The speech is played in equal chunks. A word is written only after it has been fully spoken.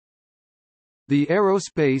The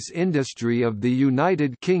aerospace industry of the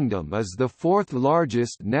United Kingdom is the fourth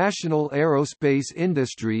largest national aerospace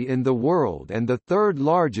industry in the world and the third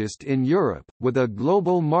largest in Europe, with a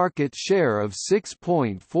global market share of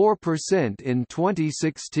 6.4% in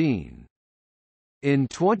 2016. In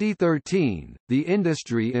 2013, the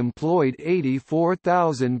industry employed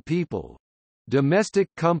 84,000 people. Domestic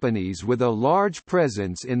companies with a large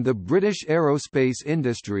presence in the British aerospace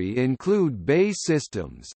industry include BAE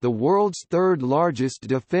Systems, the world's third-largest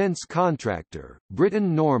defence contractor,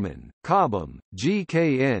 Britten-Norman, Cobham,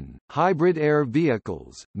 GKN, Hybrid Air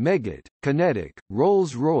Vehicles, Meggitt, QinetiQ,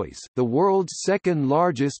 Rolls-Royce, the world's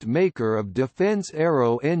second-largest maker of defence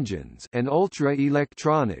aero engines, and Ultra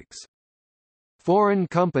Electronics. Foreign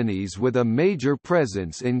companies with a major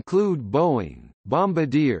presence include Boeing,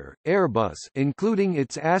 Bombardier, Airbus including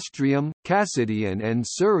its Astrium, Cassidian and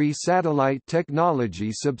Surrey Satellite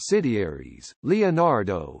Technology subsidiaries,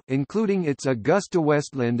 Leonardo including its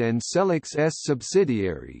AgustaWestland and Celix S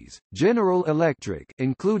subsidiaries, General Electric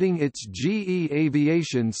including its GE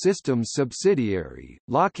Aviation Systems subsidiary,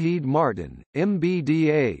 Lockheed Martin,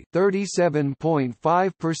 MBDA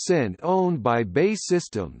 37.5% owned by BAE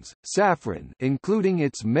Systems, Safran including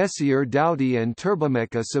its Messier Dowty and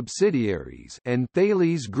Turbomeca subsidiaries, and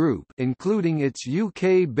Thales Group including its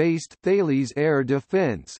UK-based Thales Air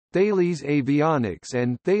Defence, Thales Avionics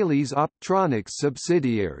and Thales Optronics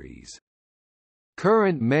subsidiaries.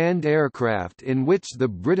 Current manned aircraft in which the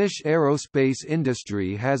British aerospace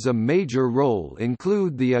industry has a major role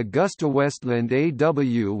include the AgustaWestland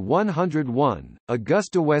AW101,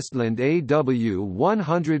 AgustaWestland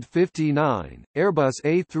AW159, Airbus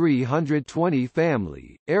A320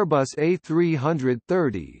 family, Airbus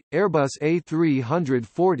A330, Airbus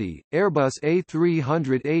A340, Airbus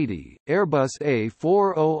A380, Airbus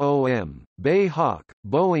A400M, BAE Hawk,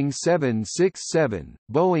 Boeing 767,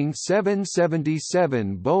 Boeing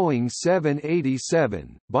 777, Boeing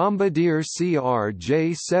 787, Bombardier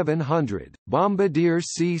CRJ700, Bombardier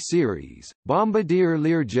C Series, Bombardier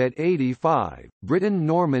Learjet 85,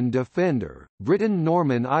 Britten-Norman Defender,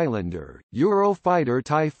 Britten-Norman Islander, Eurofighter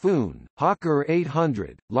Typhoon, Hawker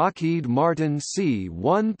 800, Lockheed Martin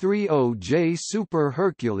C-130J Super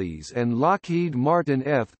Hercules and Lockheed Martin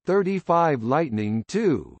F-35 Lightning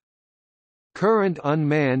II. Current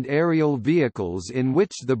unmanned aerial vehicles in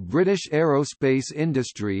which the British aerospace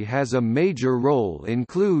industry has a major role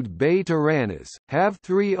include BAE Taranis, HAV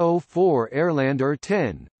 304 Airlander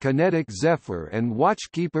 10, QinetiQ Zephyr and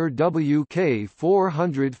Watchkeeper WK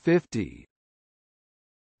 450.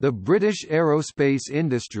 The British aerospace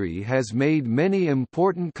industry has made many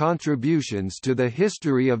important contributions to the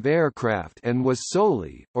history of aircraft and was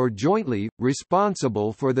solely, or jointly,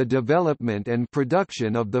 responsible for the development and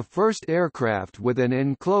production of the first aircraft with an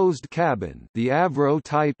enclosed cabin, the Avro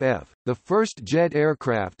Type F, the first jet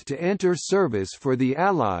aircraft to enter service for the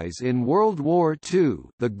Allies in World War II,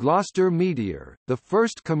 the Gloucester Meteor, the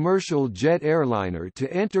first commercial jet airliner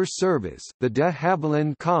to enter service, the de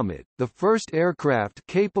Havilland Comet, the first aircraft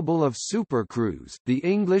capable of supercruise, the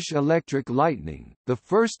English Electric Lightning, the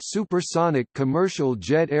first supersonic commercial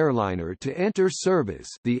jet airliner to enter service,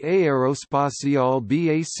 the Aerospatiale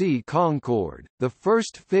BAC Concorde, the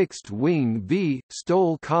first fixed-wing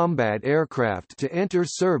V-STOL combat aircraft to enter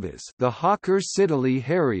service, the Hawker Siddeley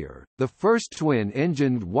Harrier, the first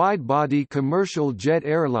twin-engined wide-body commercial jet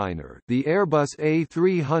airliner, the Airbus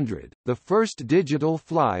A300, the first digital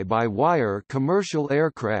fly-by-wire commercial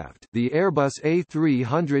aircraft, the Airbus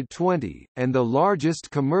A320, and the largest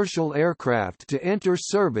commercial aircraft to enter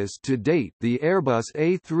service to date, the Airbus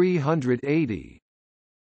A380.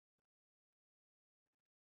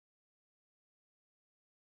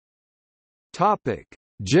 Topic: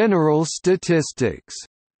 General statistics.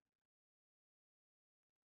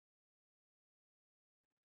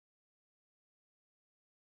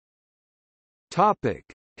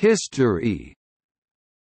 Topic: History.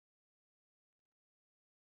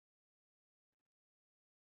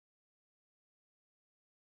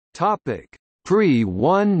 Topic: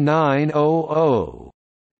 Pre-1900.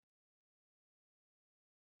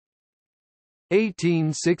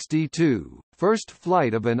 1862, first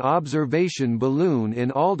flight of an observation balloon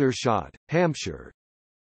in Aldershot, Hampshire.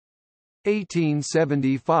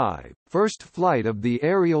 1875, first flight of the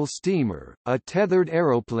aerial steamer, a tethered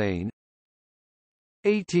aeroplane.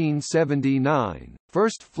 1879,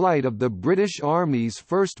 first flight of the British Army's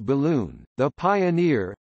first balloon, the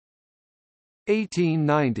Pioneer.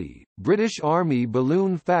 1890, British Army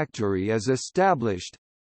Balloon Factory is established.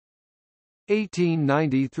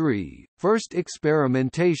 1893, first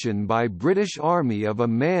experimentation by British Army of a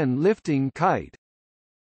man-lifting kite.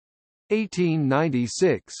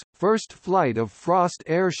 1896 – First flight of Frost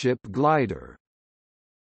airship glider.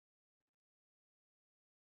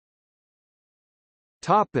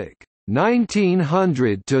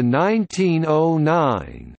 1900 to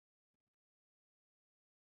 1909.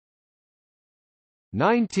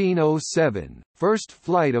 1907 – First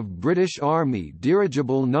flight of British Army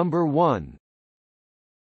dirigible No. 1.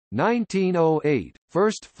 1908 –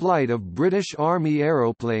 First flight of British Army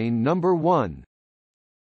aeroplane No. 1.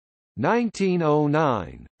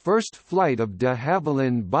 1909 – First flight of de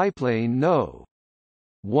Havilland biplane No.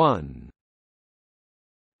 1.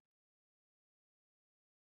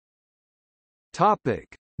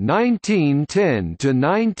 1910 to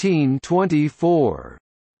 1924.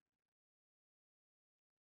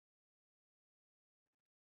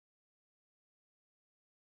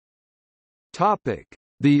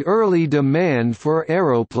 'The early demand for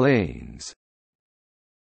aeroplanes'.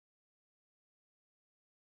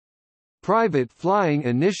 Private flying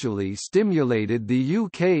initially stimulated the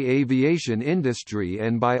UK aviation industry,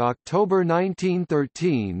 and by October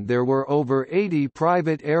 1913 there were over 80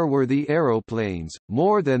 private airworthy aeroplanes,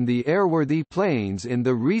 more than the airworthy planes in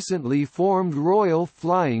the recently formed Royal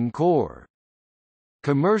Flying Corps.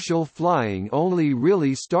 Commercial flying only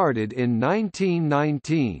really started in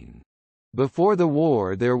 1919. Before the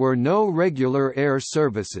war there were no regular air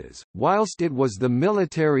services, whilst it was the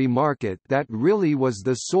military market that really was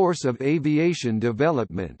the source of aviation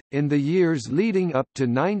development. In the years leading up to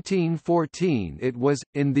 1914 it was,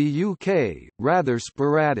 in the UK, rather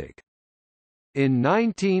sporadic. In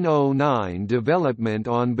 1909 development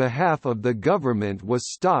on behalf of the government was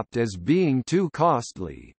stopped as being too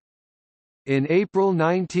costly. In April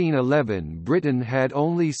 1911 Britain had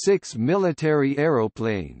only 6 military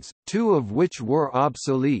aeroplanes, 2 of which were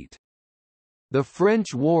obsolete. The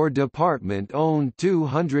French War Department owned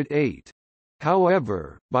 208.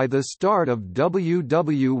 However, by the start of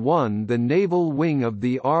WW1 the naval wing of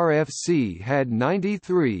the RFC had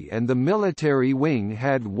 93 and the military wing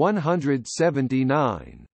had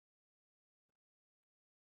 179.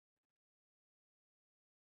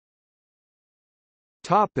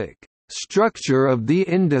 Structure of the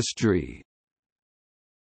industry.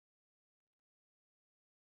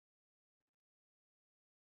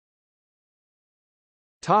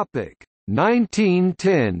 Topic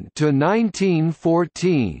 1910 to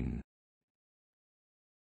 1914.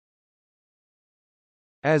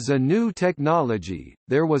 As a new technology,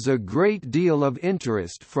 there was a great deal of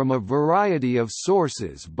interest from a variety of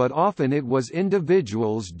sources, but often it was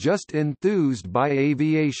individuals just enthused by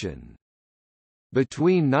aviation.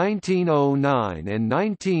 Between 1909 and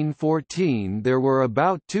 1914 there were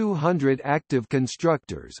about 200 active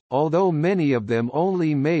constructors, although many of them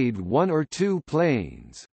only made 1 or 2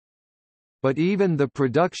 planes. But even the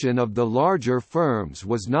production of the larger firms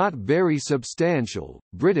was not very substantial.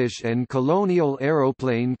 British and Colonial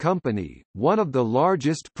Aeroplane Company, one of the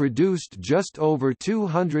largest, produced just over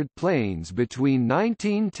 200 planes between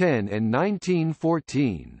 1910 and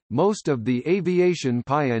 1914. Most of the aviation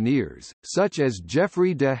pioneers, such as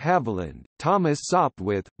Geoffrey de Havilland, Thomas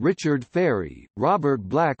Sopwith, Richard Ferry, Robert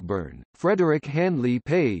Blackburn, Frederick Handley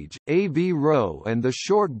Page, A. V. Rowe and the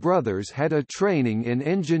Short brothers had a training in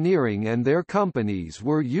engineering, and their companies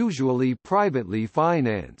were usually privately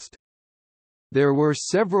financed. There were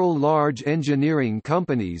several large engineering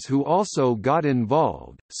companies who also got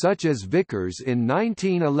involved, such as Vickers in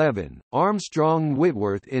 1911, Armstrong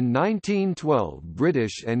Whitworth in 1912,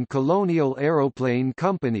 British and Colonial Aeroplane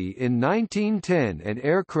Company in 1910 and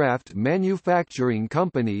Aircraft Manufacturing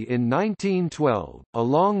Company in 1912.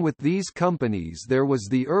 Along with these companies there was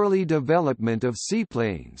the early development of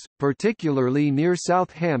seaplanes, particularly near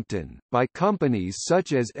Southampton, by companies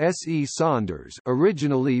such as S. E. Saunders,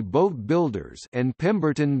 originally boat builders, and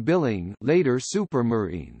Pemberton Billing, later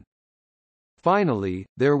Supermarine. Finally,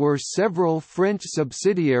 there were several French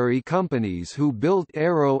subsidiary companies who built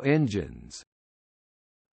aero engines.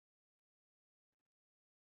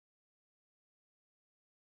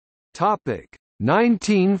 Topic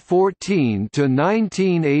 1914 to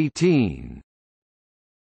 1918.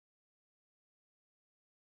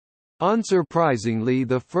 Unsurprisingly,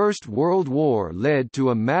 the First World War led to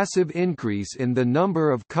a massive increase in the number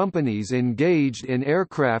of companies engaged in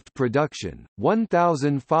aircraft production,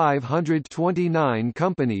 1,529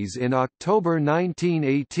 companies in October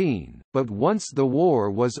 1918, but once the war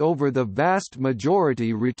was over the vast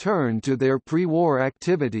majority returned to their pre-war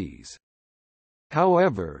activities.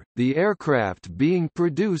 However, the aircraft being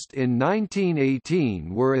produced in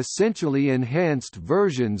 1918 were essentially enhanced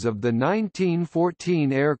versions of the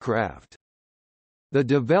 1914 aircraft. The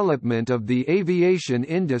development of the aviation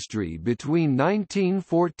industry between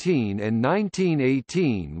 1914 and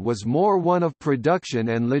 1918 was more one of production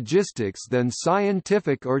and logistics than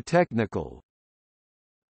scientific or technical.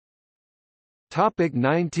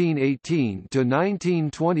 1918 to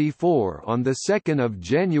 1924. On the 2nd of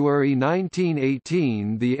January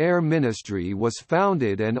 1918, the Air Ministry was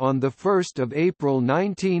founded, and on the 1st of April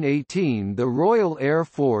 1918, the Royal Air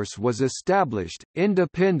Force was established,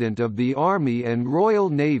 independent of the Army and Royal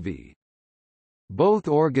Navy. Both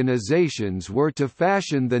organisations were to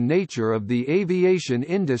fashion the nature of the aviation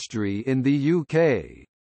industry in the UK.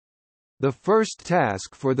 The first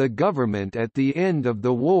task for the government at the end of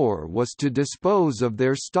the war was to dispose of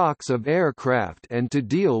their stocks of aircraft and to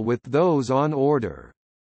deal with those on order.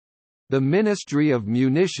 The Ministry of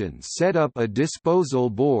Munitions set up a disposal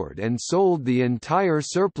board and sold the entire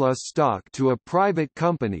surplus stock to a private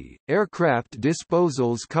company, Aircraft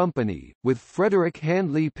Disposals Company, with Frederick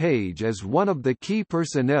Handley Page as one of the key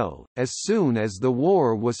personnel. As soon as the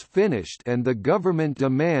war was finished and the government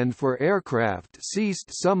demand for aircraft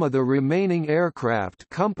ceased, some of the remaining aircraft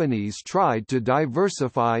companies tried to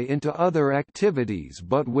diversify into other activities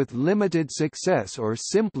but with limited success or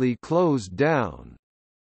simply closed down.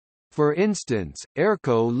 For instance,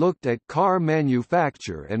 Airco looked at car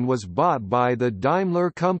manufacture and was bought by the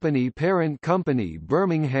Daimler Company parent company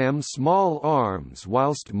Birmingham Small Arms,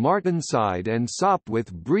 whilst Martinsyde and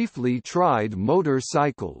Sopwith briefly tried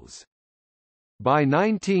motorcycles. By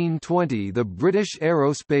 1920, the British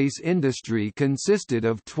aerospace industry consisted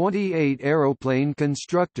of 28 aeroplane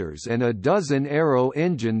constructors and a dozen aero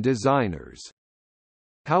engine designers.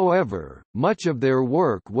 However, much of their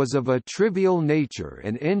work was of a trivial nature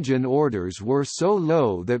and engine orders were so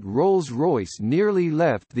low that Rolls-Royce nearly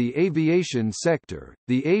left the aviation sector.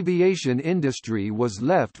 The aviation industry was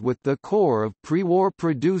left with the core of pre-war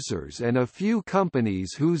producers and a few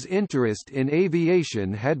companies whose interest in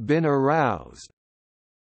aviation had been aroused.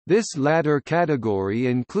 This latter category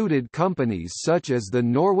included companies such as the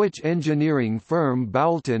Norwich engineering firm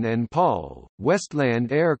Boulton & Paul,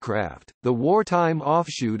 Westland Aircraft, the wartime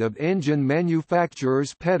offshoot of engine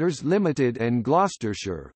manufacturers Petters Limited and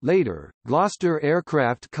Gloucestershire, later, Gloucester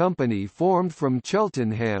Aircraft Company formed from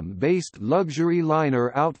Cheltenham-based luxury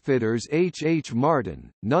liner outfitters H. H.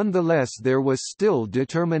 Martin. Nonetheless, there was still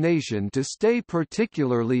determination to stay,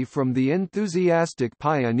 particularly from the enthusiastic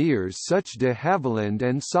pioneers such de Havilland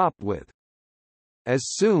and Sopwith. As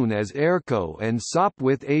soon as Airco and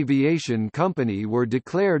Sopwith Aviation Company were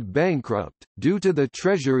declared bankrupt, due to the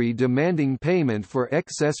Treasury demanding payment for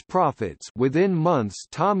excess profits, within months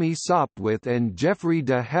Tommy Sopwith and Geoffrey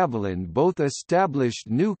de Havilland both established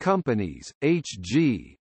new companies,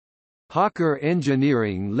 H.G. Hawker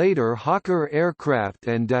Engineering, later Hawker Aircraft,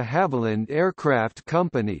 and de Havilland Aircraft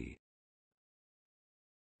Company.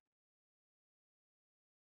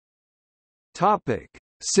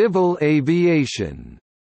 Civil aviation.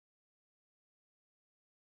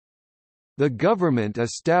 The government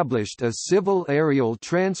established a Civil Aerial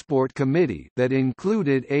Transport Committee that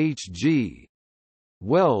included H.G.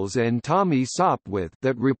 Wells and Tommy Sopwith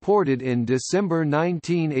that reported in December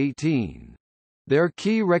 1918. Their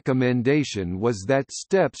key recommendation was that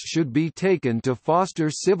steps should be taken to foster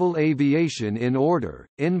civil aviation in order,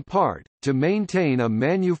 in part, to maintain a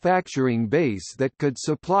manufacturing base that could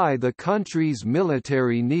supply the country's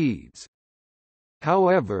military needs.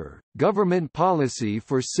 However, government policy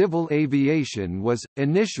for civil aviation was,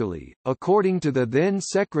 initially, according to the then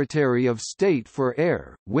Secretary of State for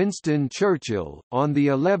Air, Winston Churchill, on the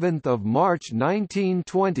 11th of March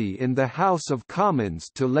 1920 in the House of Commons,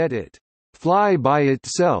 to let it fly by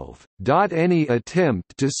itself. Any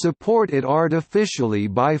attempt to support it artificially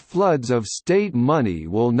by floods of state money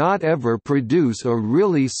will not ever produce a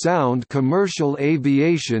really sound commercial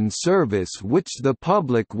aviation service which the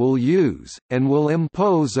public will use, and will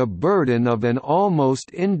impose a burden of an almost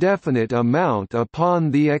indefinite amount upon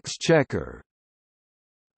the exchequer.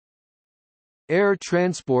 Air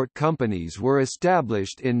transport companies were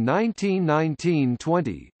established in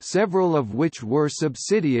 1919–20, several of which were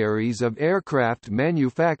subsidiaries of aircraft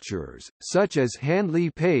manufacturers, such as Handley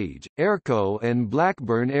Page, Airco and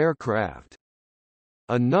Blackburn Aircraft.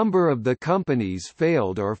 A number of the companies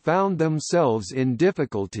failed or found themselves in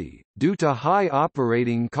difficulty, due to high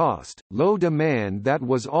operating cost, low demand that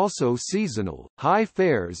was also seasonal, high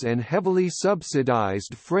fares and heavily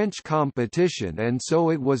subsidized French competition, and so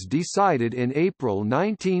it was decided in April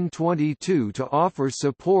 1922 to offer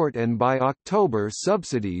support, and by October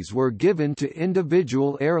subsidies were given to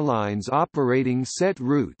individual airlines operating set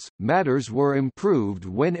routes. Matters were improved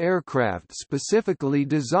when aircraft specifically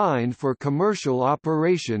designed for commercial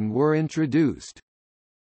operation were introduced.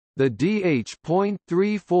 The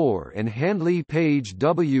DH.34 and Handley Page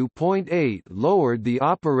W.8 lowered the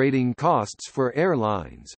operating costs for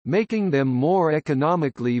airlines, making them more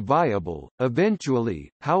economically viable.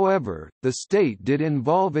 Eventually, however, the state did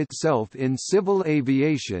involve itself in civil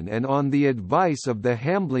aviation and on the advice of the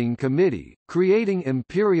Hambling Committee, creating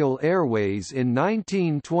Imperial Airways in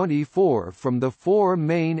 1924 from the four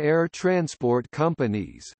main air transport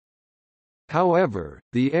companies. However,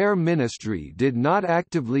 the Air Ministry did not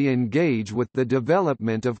actively engage with the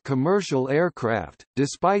development of commercial aircraft,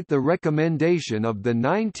 despite the recommendation of the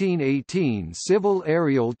 1918 Civil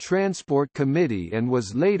Aerial Transport Committee, and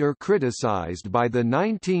was later criticized by the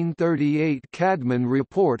 1938 Cadman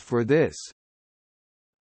Report for this.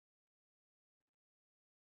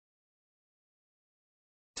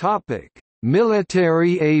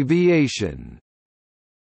 Military aviation.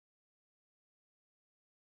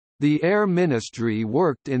 The Air Ministry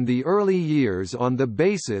worked in the early years on the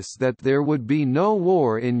basis that there would be no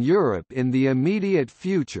war in Europe in the immediate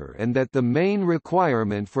future and that the main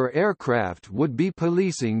requirement for aircraft would be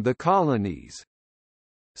policing the colonies.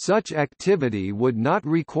 Such activity would not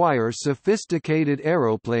require sophisticated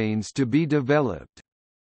aeroplanes to be developed.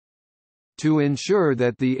 To ensure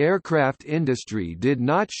that the aircraft industry did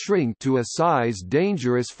not shrink to a size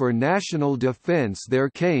dangerous for national defence, there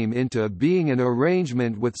came into being an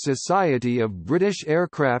arrangement with Society of British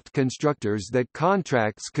Aircraft Constructors that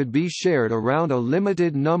contracts could be shared around a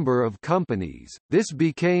limited number of companies. This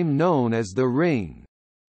became known as the Ring.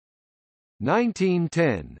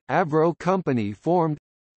 1910, Avro Company formed.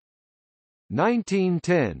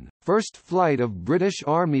 1910, first flight of British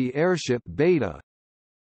Army airship Beta.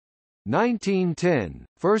 1910,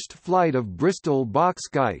 first flight of Bristol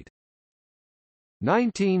Boxkite.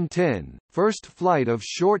 1910, first flight of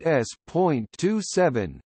short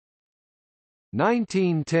S.27.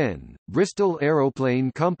 1910, Bristol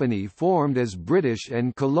Aeroplane Company formed as British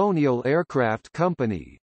and Colonial Aircraft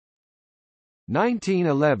Company.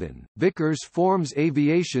 1911, Vickers forms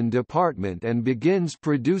Aviation Department and begins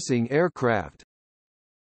producing aircraft.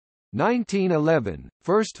 1911,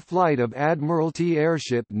 first flight of Admiralty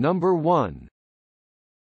Airship No. 1.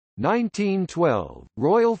 1912,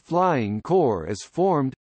 Royal Flying Corps is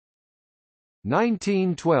formed.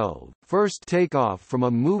 1912, first takeoff from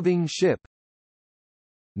a moving ship.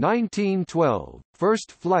 1912, first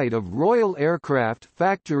flight of Royal Aircraft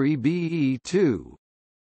Factory BE-2.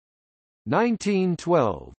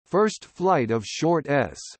 1912, first flight of short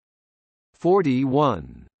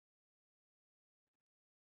S.41.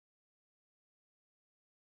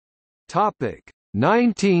 Topic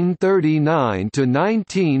 1939 to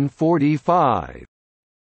 1945.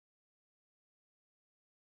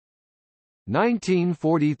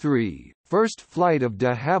 1943, first flight of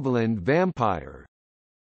de Havilland Vampire.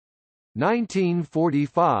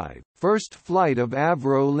 1945, first flight of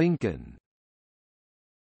Avro Lincoln.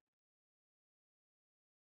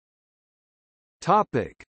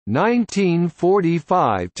 Topic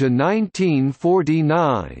 1945 to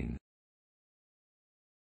 1949.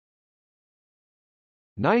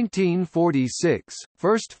 1946,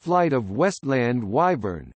 first flight of Westland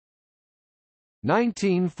Wyvern.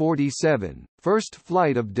 1947, first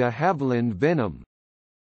flight of de Havilland Venom.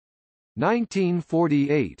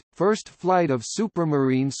 1948, first flight of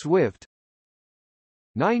Supermarine Swift.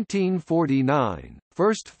 1949,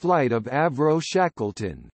 first flight of Avro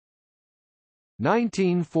Shackleton.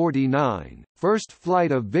 1949, first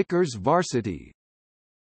flight of Vickers Varsity.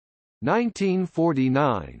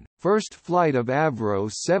 1949, first flight of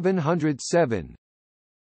Avro 707.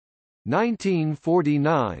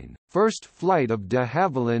 1949, first flight of de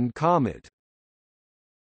Havilland Comet.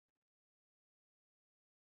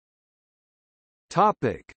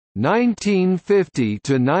 Topic 1950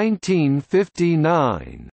 to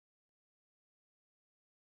 1959.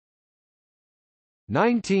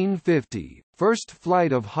 1950, first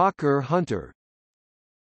flight of Hawker Hunter.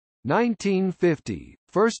 1950,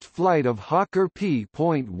 first flight of Hawker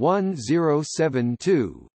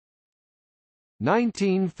P.1072.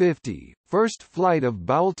 1950, first flight of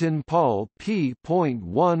Boulton Paul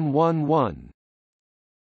P.111.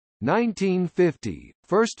 1950,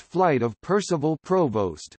 first flight of Percival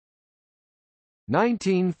Provost.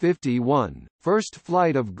 1951, first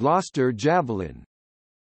flight of Gloucester Javelin.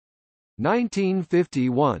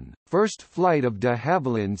 1951, first flight of de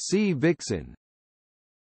Havilland Sea Vixen.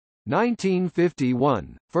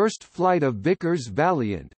 1951, first flight of Vickers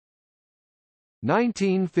Valiant.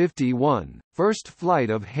 1951, first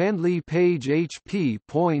flight of Handley Page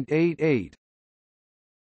HP.88.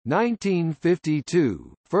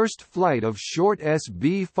 1952, first flight of Short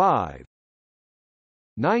SB-5.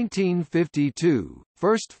 1952,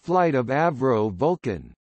 first flight of Avro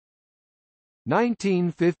Vulcan.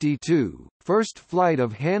 1952, first flight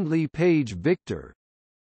of Handley Page Victor.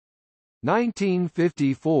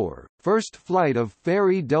 1954, first flight of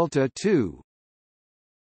Fairey Delta II.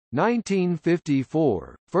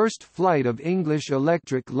 1954, first flight of English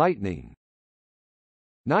Electric Lightning.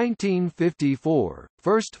 1954,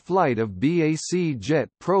 first flight of BAC Jet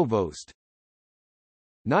Provost.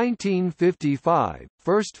 1955,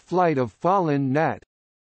 first flight of Fallen Nat.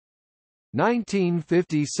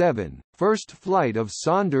 1957, first flight of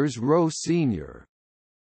Saunders Roe Sr.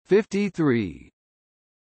 53.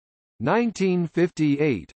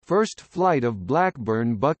 1958, first flight of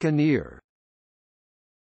Blackburn Buccaneer.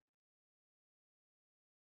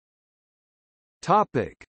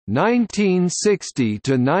 Topic 1960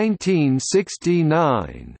 to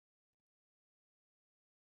 1969.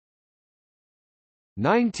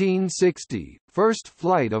 1960, first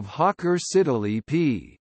flight of Hawker Siddeley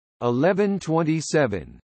P.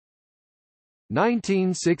 1127.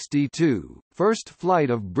 1962, first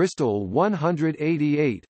flight of Bristol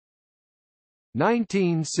 188.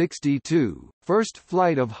 1962, first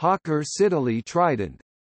flight of Hawker Siddeley Trident.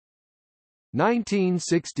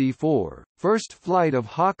 1964, first flight of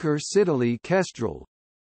Hawker Siddeley Kestrel.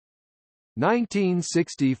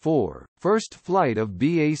 1964, first flight of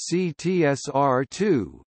BAC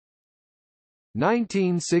TSR-2.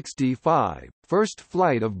 1965, first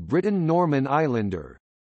flight of Britten-Norman Islander.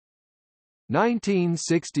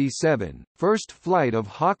 1967, first flight of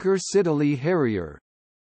Hawker Siddeley Harrier.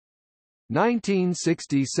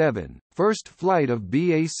 1967, first flight of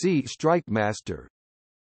BAC Strikemaster.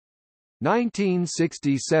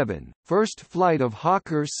 1967, first flight of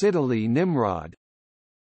Hawker Siddeley Nimrod.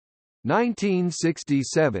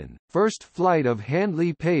 1967, first flight of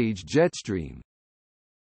Handley Page Jetstream.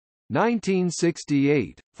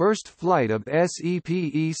 1968, first flight of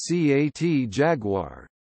SEPECAT Jaguar.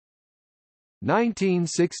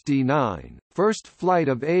 1969, first flight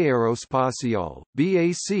of Aerospace,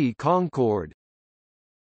 BAC Concorde.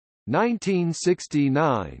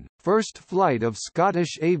 1969, first flight of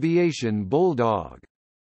Scottish Aviation Bulldog.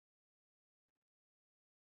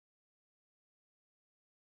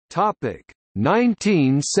 Topic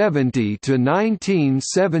 1970 to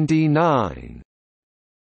 1979.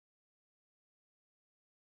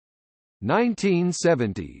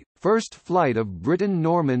 1970, first flight of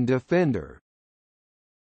Britten-Norman Defender.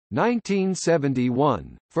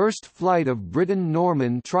 1971, first flight of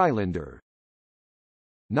Britten-Norman Trilander.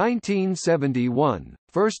 1971,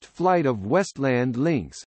 first flight of Westland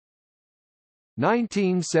Lynx.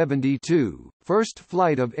 1972, first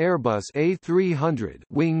flight of Airbus A300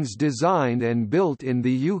 wings designed and built in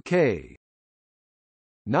the UK.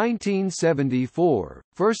 1974,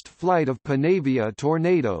 first flight of Panavia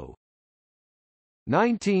Tornado.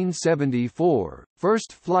 1974,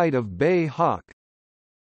 first flight of Bay Hawk.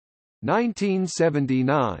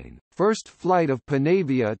 1979, first flight of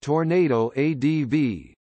Panavia Tornado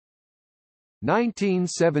ADV.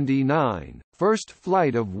 1979, first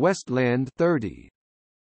flight of Westland 30.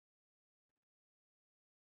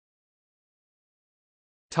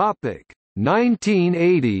 Topic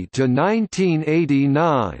 1980 to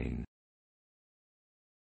 1989.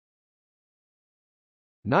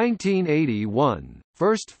 1981,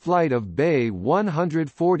 first flight of BAe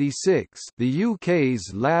 146, the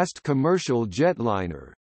UK's last commercial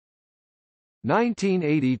jetliner.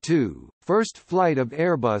 1982, first flight of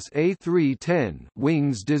Airbus A310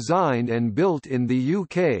 wings designed and built in the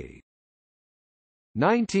UK.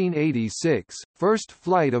 1986, first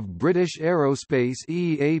flight of British Aerospace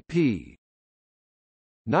EAP.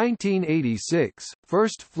 1986,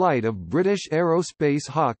 first flight of British Aerospace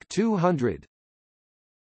Hawk 200.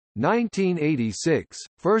 1986,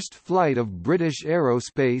 first flight of British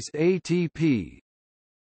Aerospace ATP.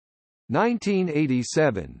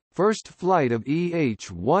 1987, first flight of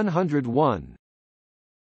EH-101.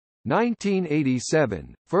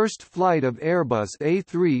 1987, first flight of Airbus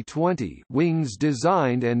A320 wings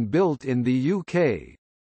designed and built in the UK.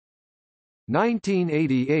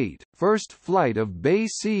 1988, first flight of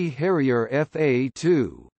BAC Harrier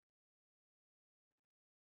FA2.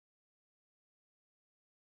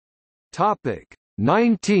 Topic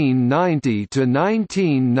 1990 to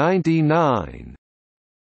 1999.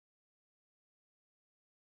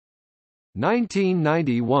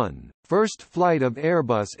 1991, first flight of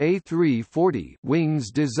Airbus A340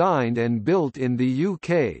 wings designed and built in the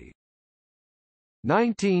UK.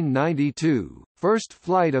 1992, first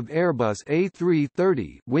flight of Airbus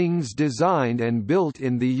A330 wings designed and built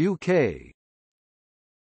in the UK.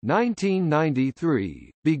 1993,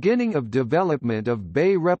 beginning of development of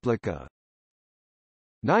BAe Replica.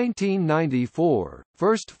 1994 –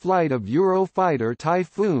 First flight of Eurofighter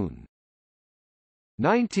Typhoon.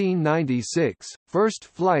 1996 – First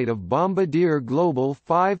flight of Bombardier Global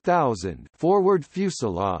 5000 forward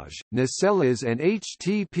fuselage, nacelles and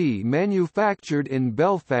HTP manufactured in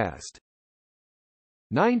Belfast.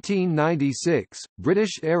 1996 –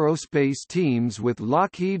 British Aerospace teams with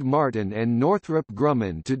Lockheed Martin and Northrop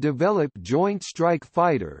Grumman to develop Joint Strike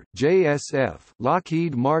Fighter (JSF)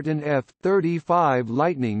 Lockheed Martin F-35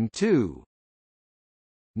 Lightning II.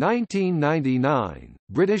 1999 –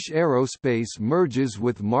 British Aerospace merges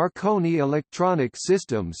with Marconi Electronic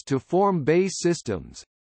Systems to form BAE Systems.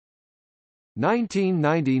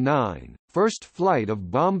 1999 – First flight of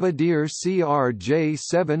Bombardier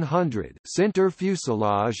CRJ-700 center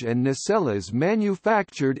fuselage and nacelles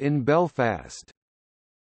manufactured in Belfast.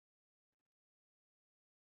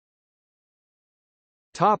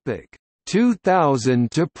 Topic 2000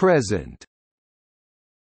 to present.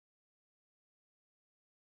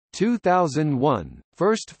 2001 –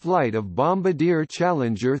 First flight of Bombardier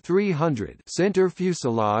Challenger 300 center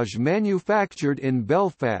fuselage manufactured in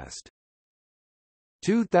Belfast.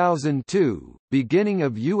 2002 – Beginning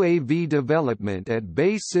of UAV development at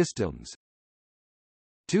BAE Systems.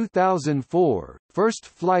 2004 – First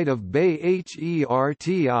flight of BAE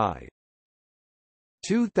HERTI.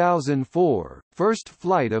 2004 – First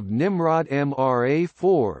flight of Nimrod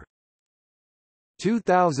MRA-4.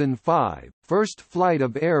 2005 – First flight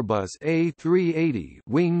of Airbus A380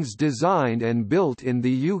 wings designed and built in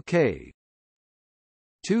the UK.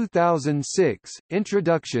 2006 –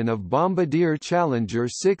 Introduction of Bombardier Challenger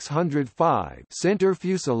 605 center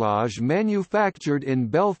fuselage manufactured in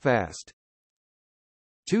Belfast.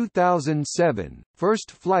 2007 –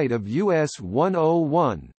 First flight of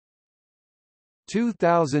US-101.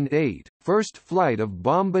 2008 – First flight of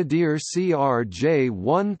Bombardier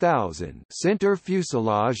CRJ-1000 center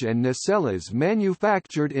fuselage and nacelles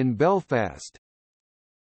manufactured in Belfast.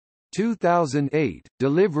 2008 –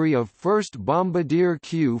 Delivery of first Bombardier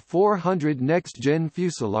Q400 next-gen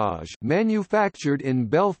fuselage manufactured in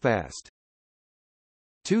Belfast.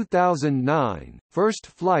 2009 – First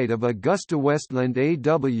flight of AgustaWestland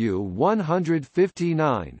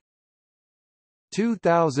AW159.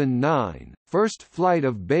 2009 – First flight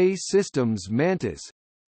of BAE Systems Mantis.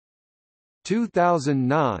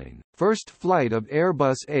 2009 – First flight of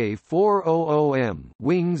Airbus A400M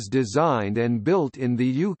wings designed and built in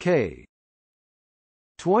the UK.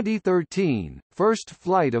 2013 – First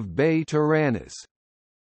flight of BAE Taranis.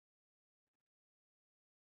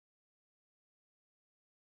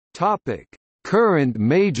 Topic: Current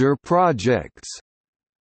major projects.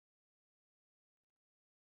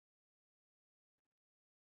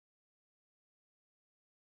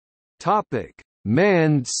 Topic: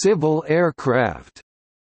 Manned civil aircraft.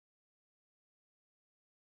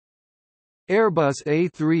 Airbus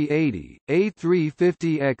A380,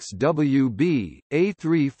 A350XWB,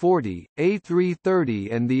 A340,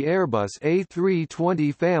 A330 and the Airbus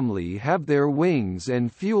A320 family have their wings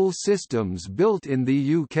and fuel systems built in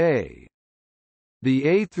the UK. The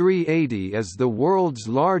A380 is the world's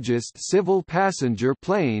largest civil passenger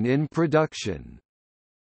plane in production.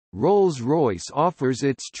 Rolls-Royce offers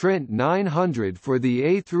its Trent 900 for the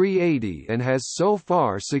A380 and has so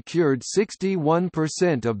far secured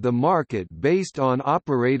 61% of the market based on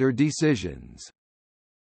operator decisions.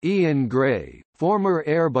 Ian Gray, former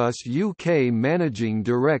Airbus UK managing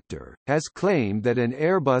director, has claimed that an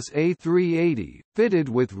Airbus A380, fitted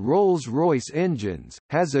with Rolls-Royce engines,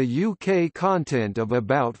 has a UK content of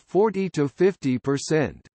about 40 to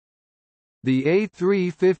 50%. The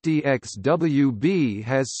A350XWB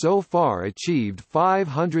has so far achieved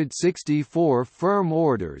 564 firm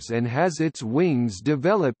orders and has its wings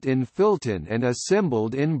developed in Filton and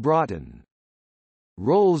assembled in Broughton.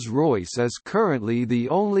 Rolls-Royce is currently the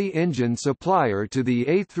only engine supplier to the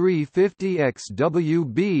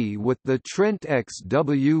A350XWB with the Trent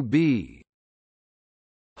XWB.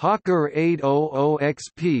 Hawker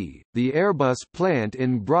 800XP, the Airbus plant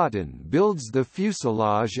in Broughton builds the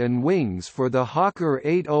fuselage and wings for the Hawker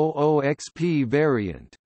 800XP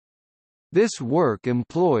variant. This work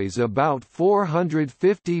employs about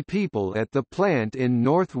 450 people at the plant in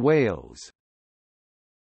North Wales.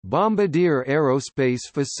 Bombardier Aerospace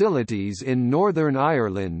facilities in Northern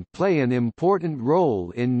Ireland play an important role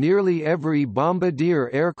in nearly every Bombardier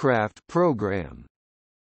aircraft programme.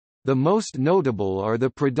 The most notable are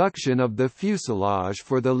the production of the fuselage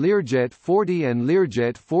for the Learjet 40 and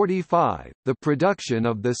Learjet 45, the production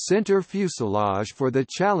of the center fuselage for the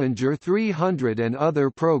Challenger 300 and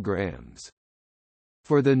other programs.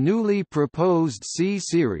 For the newly proposed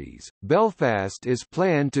C-Series, Belfast is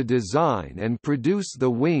planned to design and produce the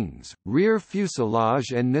wings, rear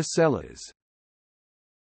fuselage and nacelles.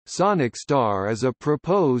 Sonic Star is a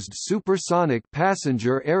proposed supersonic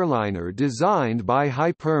passenger airliner designed by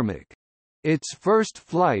Hypermic. Its first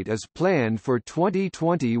flight is planned for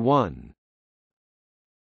 2021.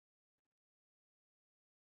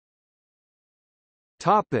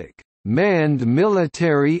 Topic: Manned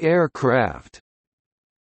military aircraft.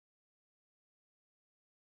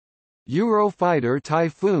 Eurofighter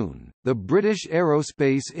Typhoon. The British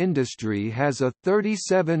aerospace industry has a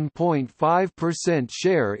 37.5%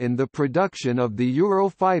 share in the production of the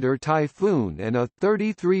Eurofighter Typhoon and a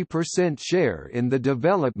 33% share in the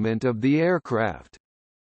development of the aircraft.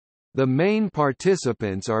 The main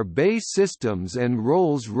participants are BAE Systems and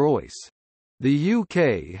Rolls-Royce. The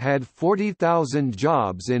UK had 40,000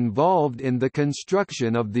 jobs involved in the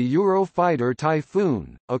construction of the Eurofighter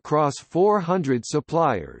Typhoon, across 400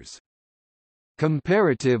 suppliers.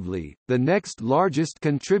 Comparatively, the next largest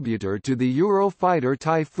contributor to the Eurofighter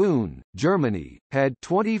Typhoon, Germany, had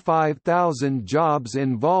 25,000 jobs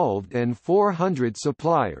involved and 400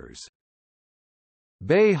 suppliers.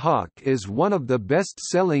 BAE Hawk is one of the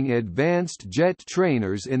best-selling advanced jet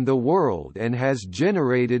trainers in the world and has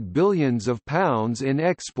generated billions of pounds in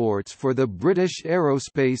exports for the British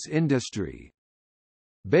aerospace industry.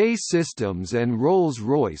 BAE Systems and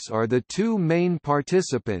Rolls-Royce are the two main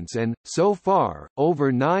participants and, so far,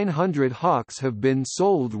 over 900 Hawks have been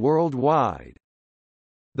sold worldwide.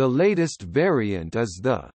 The latest variant is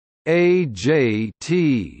the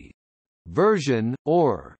AJT version,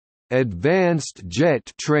 or Advanced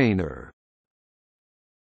Jet Trainer.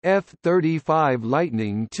 F-35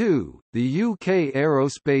 Lightning II. The UK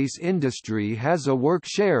aerospace industry has a work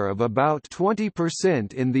share of about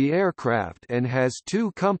 20% in the aircraft and has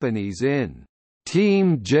two companies in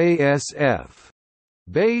Team JSF,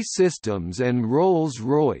 BAE Systems and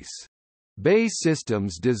Rolls-Royce. BAE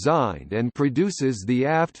Systems designed and produces the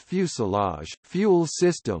aft fuselage, fuel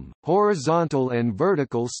system, horizontal and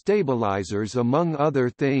vertical stabilizers among other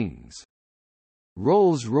things.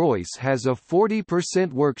 Rolls-Royce has a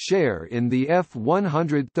 40% work share in the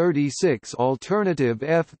F-136 alternative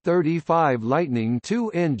F-35 Lightning II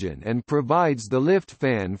engine and provides the lift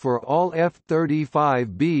fan for all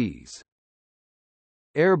F-35Bs.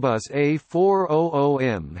 Airbus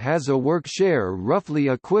A400M has a work share roughly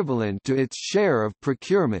equivalent to its share of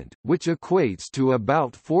procurement, which equates to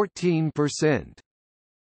about 14%.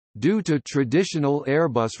 Due to traditional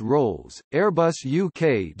Airbus roles, Airbus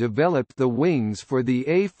UK developed the wings for the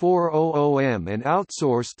A400M and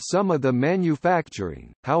outsourced some of the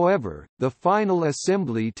manufacturing, however, the final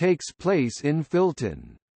assembly takes place in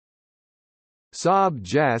Filton. Saab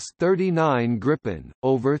JAS 39 Gripen,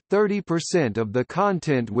 over 30% of the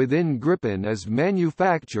content within Gripen is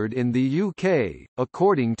manufactured in the UK,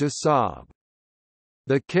 according to Saab.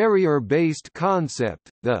 The carrier-based concept,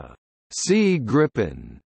 the Sea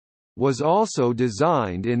Gripen, was also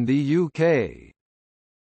designed in the UK.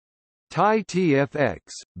 Thai TFX,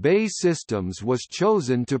 BAE Systems was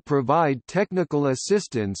chosen to provide technical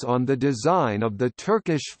assistance on the design of the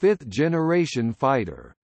Turkish fifth-generation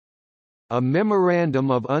fighter. A Memorandum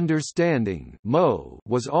of Understanding (MO)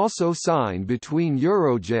 was also signed between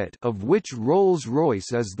Eurojet, of which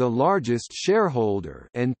Rolls-Royce is the largest shareholder,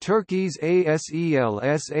 and Turkey's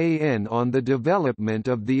ASELSAN on the development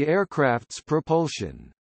of the aircraft's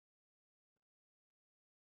propulsion.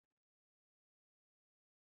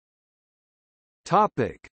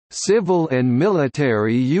 Topic: Civil and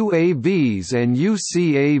military UAVs and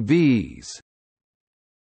UCAVs.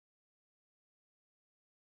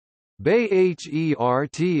 BAE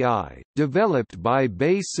HERTI, developed by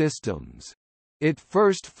BAE Systems. It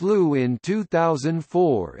first flew in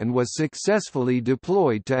 2004 and was successfully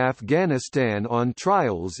deployed to Afghanistan on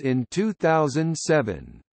trials in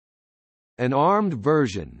 2007. An armed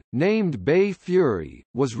version, named BAE Fury,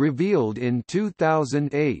 was revealed in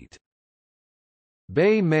 2008.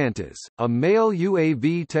 BAE Mantis, a male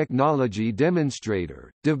UAV technology demonstrator,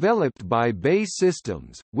 developed by BAE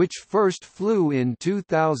Systems, which first flew in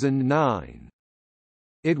 2009.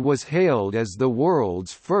 It was hailed as the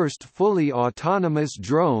world's first fully autonomous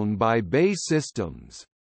drone by BAE Systems.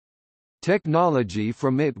 Technology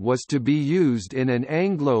from it was to be used in an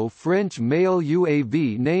Anglo-French male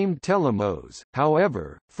UAV named Telemos,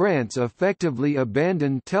 however, France effectively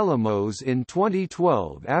abandoned Telemos in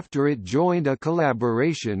 2012 after it joined a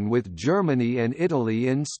collaboration with Germany and Italy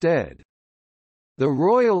instead. The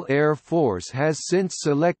Royal Air Force has since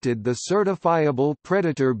selected the certifiable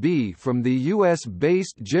Predator B from the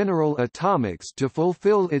US-based General Atomics to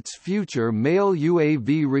fulfill its future male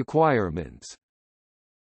UAV requirements.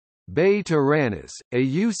 BAE Taranis, a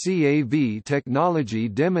UCAV technology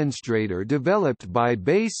demonstrator developed by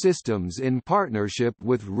BAE Systems in partnership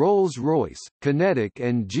with Rolls-Royce, QinetiQ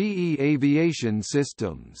and GE Aviation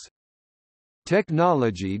Systems.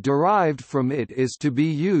 Technology derived from it is to be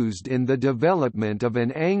used in the development of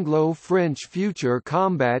an Anglo-French future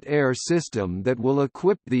combat air system that will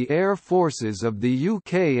equip the air forces of the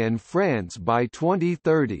UK and France by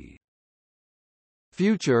 2030.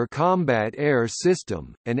 Future Combat Air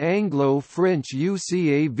System, an Anglo-French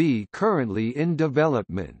UCAV currently in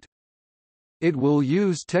development. It will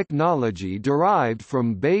use technology derived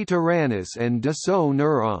from BAE Taranis and Dassault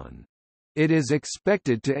Neuron. It is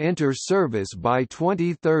expected to enter service by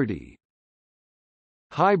 2030.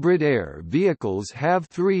 Hybrid air vehicles have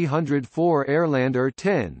 304 Airlander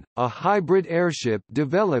 10, a hybrid airship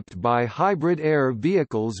developed by Hybrid Air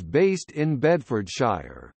Vehicles based in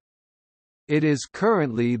Bedfordshire. It is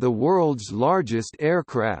currently the world's largest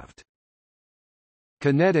aircraft.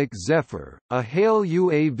 QinetiQ Zephyr, a HALE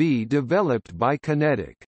UAV developed by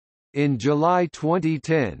QinetiQ. In July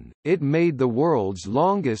 2010, it made the world's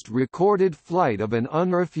longest recorded flight of an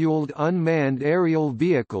unrefueled unmanned aerial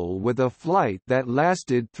vehicle with a flight that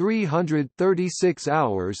lasted 336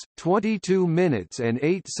 hours, 22 minutes and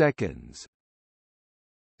 8 seconds.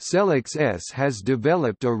 Celix S has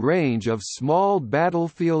developed a range of small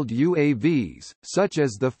battlefield UAVs, such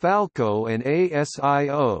as the Falco and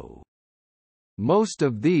ASIO. Most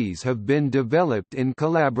of these have been developed in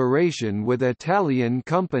collaboration with Italian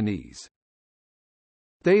companies.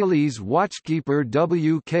 Thales Watchkeeper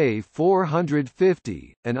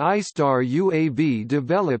WK450, an iStar UAV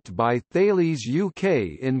developed by Thales UK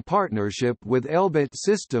in partnership with Elbit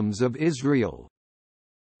Systems of Israel.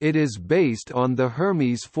 It is based on the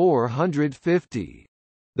Hermes 450.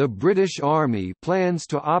 The British Army plans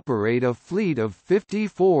to operate a fleet of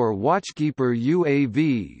 54 Watchkeeper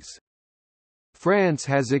UAVs. France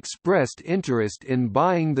has expressed interest in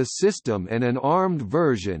buying the system and an armed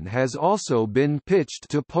version has also been pitched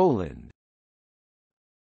to Poland.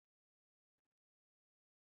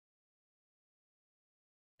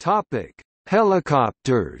 Topic: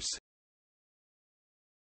 Helicopters.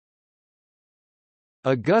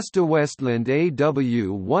 AgustaWestland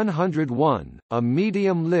AW101, a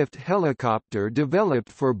medium-lift helicopter developed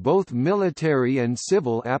for both military and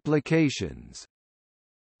civil applications.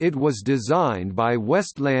 It was designed by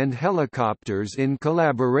Westland Helicopters in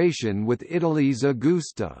collaboration with Italy's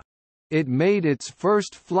Agusta. It made its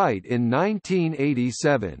first flight in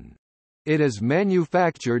 1987. It is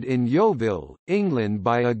manufactured in Yeovil, England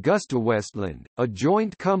by AgustaWestland, a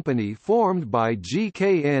joint company formed by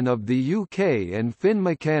GKN of the UK and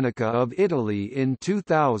Finmeccanica of Italy in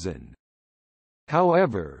 2000.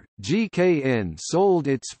 However, GKN sold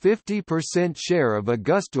its 50% share of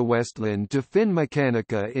AgustaWestland to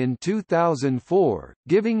Finmeccanica in 2004,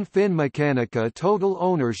 giving Finmeccanica total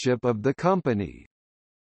ownership of the company.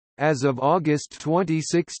 As of August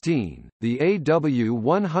 2016, the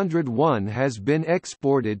AW101 has been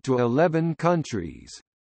exported to 11 countries.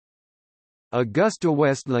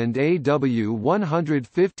 AgustaWestland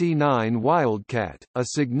AW159 Wildcat, a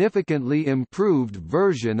significantly improved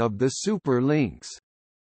version of the Super Lynx.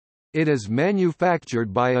 It is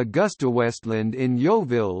manufactured by AgustaWestland in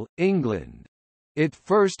Yeovil, England. It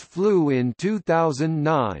first flew in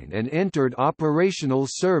 2009 and entered operational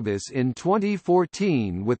service in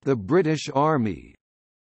 2014 with the British Army.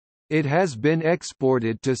 It has been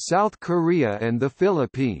exported to South Korea and the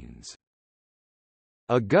Philippines.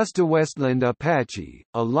 AgustaWestland Apache,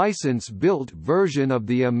 a license-built version of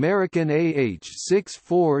the American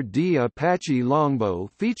AH-64D Apache Longbow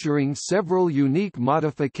featuring several unique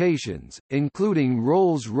modifications, including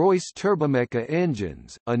Rolls-Royce Turbomeca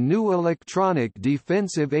engines, a new electronic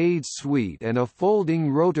defensive aids suite and a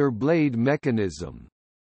folding rotor blade mechanism.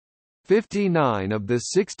 59 of the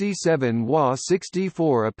 67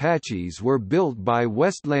 WA-64 Apaches were built by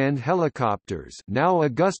Westland Helicopters, now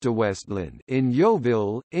AgustaWestland, in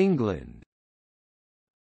Yeovil, England.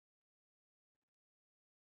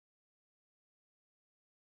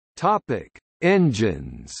 Topic: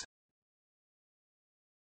 Engines.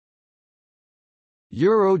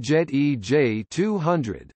 Eurojet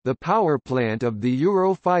EJ200, the powerplant of the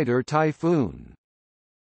Eurofighter Typhoon.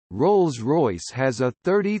 Rolls-Royce has a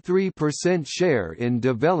 33% share in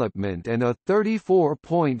development and a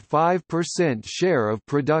 34.5% share of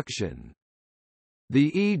production.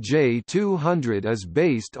 The EJ200 is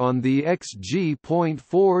based on the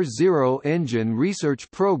XG.40 engine research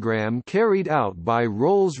programme carried out by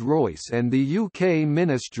Rolls-Royce and the UK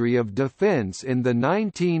Ministry of Defence in the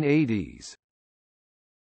 1980s.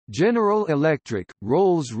 General Electric,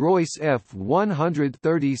 Rolls-Royce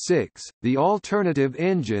F136, the alternative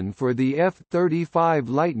engine for the F-35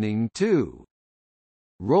 Lightning II.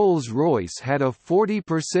 Rolls-Royce had a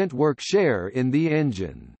 40% work share in the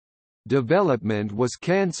engine. Development was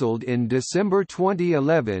cancelled in December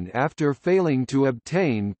 2011 after failing to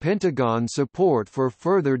obtain Pentagon support for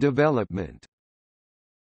further development.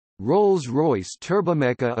 Rolls-Royce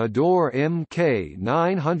Turbomeca Adore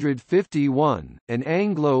Mk951, an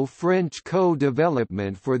Anglo-French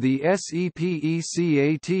co-development for the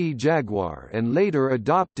SEPECAT Jaguar and later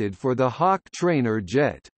adopted for the Hawk trainer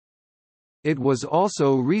jet. It was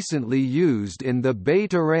also recently used in the BAE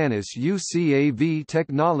Taranis UCAV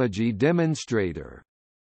technology demonstrator.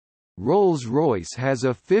 Rolls-Royce has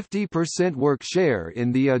a 50% work share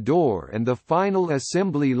in the Adore and the final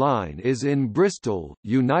assembly line is in Bristol,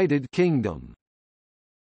 United Kingdom.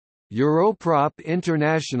 Europrop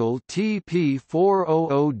International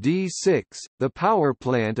TP400D6, the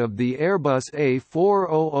powerplant of the Airbus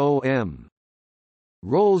A400M.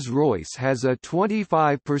 Rolls-Royce has a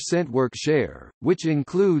 25% work share, which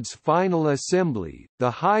includes final assembly, the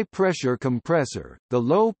high-pressure compressor, the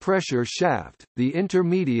low-pressure shaft, the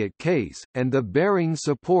intermediate case, and the bearing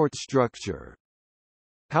support structure.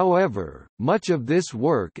 However, much of this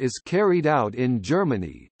work is carried out in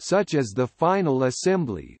Germany, such as the final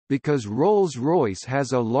assembly, because Rolls-Royce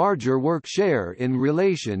has a larger work share in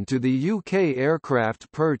relation to the UK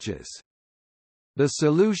aircraft purchase. The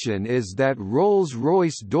solution is that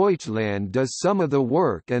Rolls-Royce Deutschland does some of the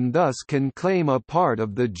work and thus can claim a part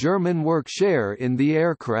of the German work share in the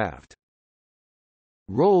aircraft.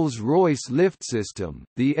 Rolls-Royce Lift System,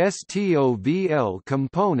 the STOVL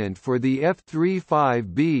component for the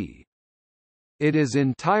F-35B. It is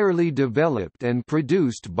entirely developed and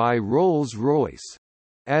produced by Rolls-Royce.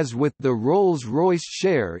 As with the Rolls-Royce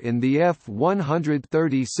share in the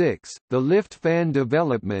F136, the lift fan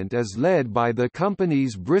development is led by the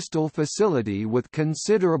company's Bristol facility with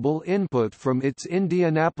considerable input from its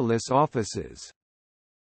Indianapolis offices.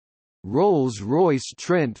 Rolls-Royce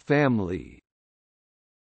Trent family.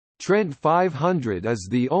 Trent 500 is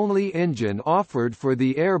the only engine offered for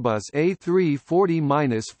the Airbus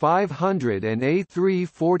A340-500 and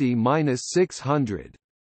A340-600.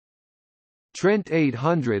 Trent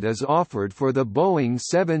 800 is offered for the Boeing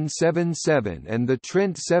 777 and the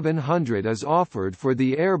Trent 700 is offered for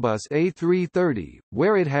the Airbus A330,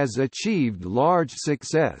 where it has achieved large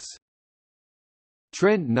success.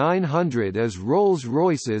 Trent 900 is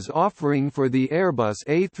Rolls-Royce's offering for the Airbus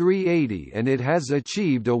A380 and it has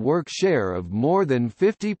achieved a work share of more than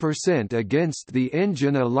 50% against the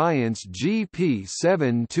Engine Alliance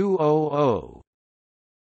GP7200.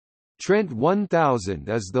 Trent 1000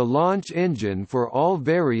 is the launch engine for all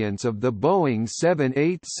variants of the Boeing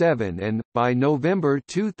 787 and, by November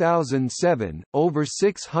 2007, over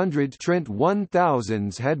 600 Trent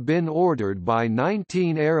 1000s had been ordered by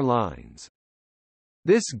 19 airlines.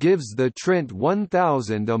 This gives the Trent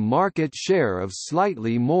 1000 a market share of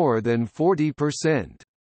slightly more than 40%.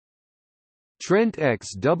 Trent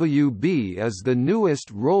XWB is the newest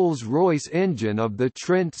Rolls-Royce engine of the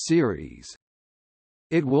Trent series.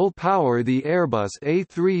 It will power the Airbus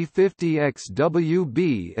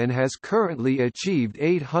A350XWB and has currently achieved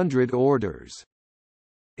 800 orders.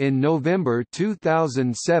 In November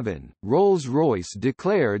 2007, Rolls-Royce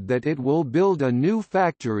declared that it will build a new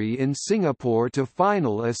factory in Singapore to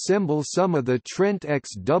final assemble some of the Trent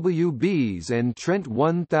XWBs and Trent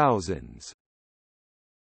 1000s.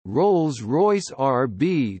 Rolls-Royce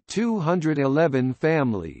RB211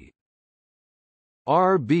 family.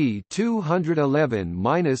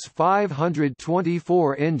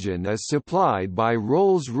 RB211-524 engine is supplied by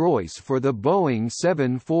Rolls-Royce for the Boeing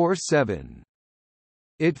 747.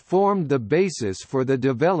 It formed the basis for the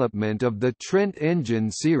development of the Trent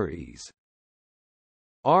engine series.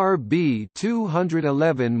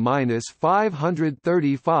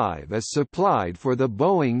 RB211-535 is supplied for the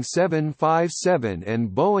Boeing 757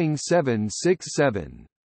 and Boeing 767.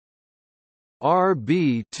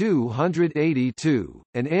 RB282,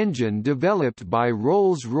 an engine developed by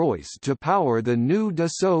Rolls-Royce to power the new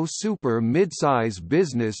Dassault Super midsize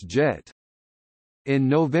business jet. In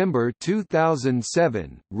November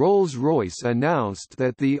 2007, Rolls-Royce announced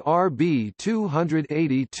that the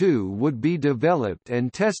RB282 would be developed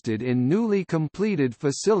and tested in newly completed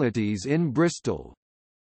facilities in Bristol.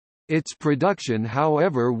 Its production,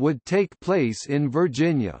 however, would take place in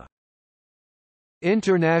Virginia.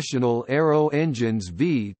 International Aero Engines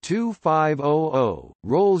V2500,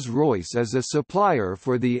 Rolls-Royce is a supplier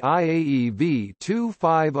for the IAE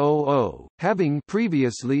V2500, having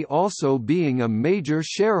previously also being a major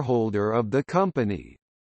shareholder of the company.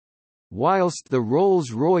 Whilst the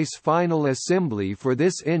Rolls-Royce final assembly for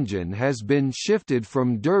this engine has been shifted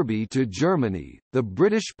from Derby to Germany, the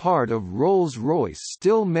British part of Rolls-Royce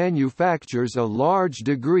still manufactures a large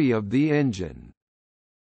degree of the engine.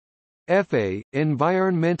 FA,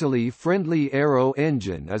 Environmentally Friendly Aero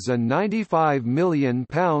Engine is a £95 million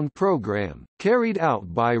programme, carried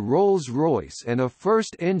out by Rolls-Royce, and a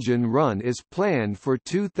first engine run is planned for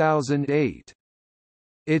 2008.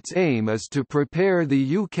 Its aim is to prepare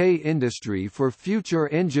the UK industry for future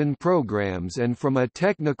engine programmes, and from a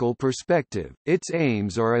technical perspective, its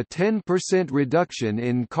aims are a 10% reduction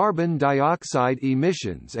in carbon dioxide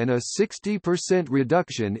emissions and a 60%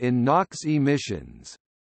 reduction in NOx emissions.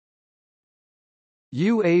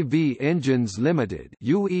 UAV Engines Limited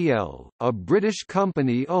 (UEL), a British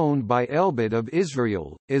company owned by Elbit of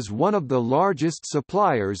Israel, is one of the largest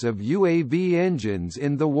suppliers of UAV engines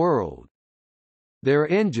in the world. Their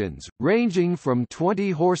engines, ranging from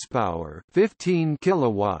 20 horsepower (15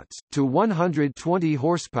 kilowatts) to 120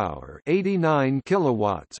 horsepower (89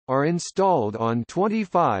 kilowatts), are installed on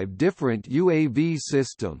 25 different UAV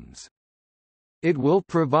systems. It will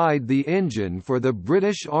provide the engine for the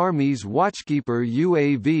British Army's Watchkeeper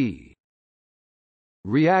UAV.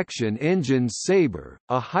 Reaction Engines Sabre,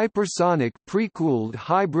 a hypersonic pre-cooled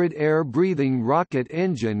hybrid air-breathing rocket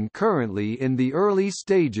engine currently in the early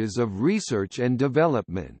stages of research and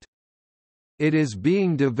development. It is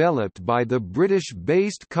being developed by the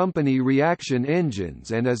British-based company Reaction Engines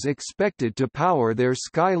and is expected to power their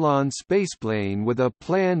Skylon spaceplane with a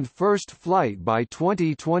planned first flight by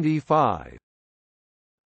 2025.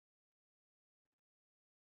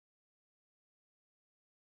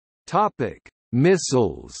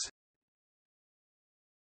 Missiles.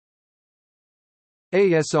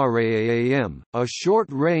 ASRAAM, a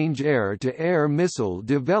short-range air-to-air missile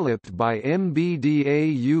developed by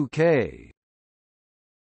MBDA UK.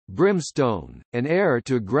 Brimstone, an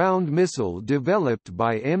air-to-ground missile developed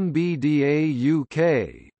by MBDA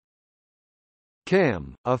UK.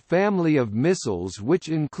 CAM, a family of missiles which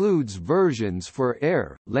includes versions for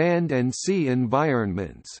air, land and sea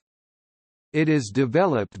environments. It is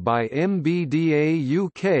developed by MBDA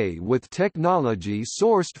UK with technology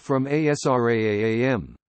sourced from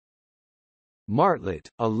ASRAAM. Martlet,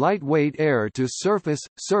 a lightweight air-to-surface,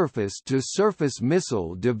 surface-to-surface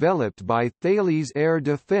missile developed by Thales Air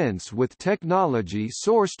Defence with technology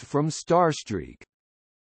sourced from Starstreak.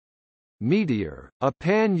 Meteor, a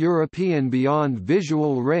pan-European beyond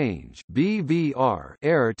visual range (BVR)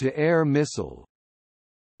 air-to-air missile.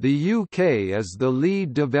 The UK is the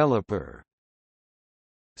lead developer.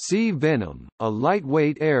 Sea Venom, a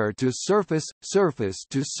lightweight air-to-surface,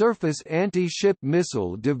 surface-to-surface anti-ship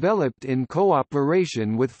missile developed in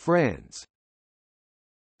cooperation with France.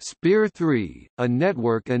 Spear 3, a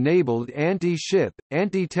network-enabled anti-ship,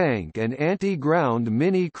 anti-tank and anti-ground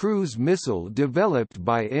mini-cruise missile developed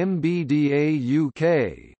by MBDA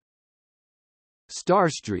UK.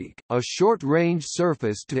 Starstreak, a short-range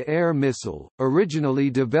surface-to-air missile, originally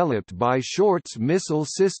developed by Shorts Missile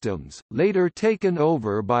Systems, later taken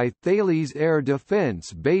over by Thales Air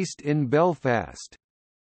Defence based in Belfast.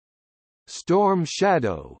 Storm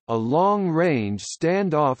Shadow, a long-range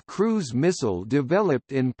standoff cruise missile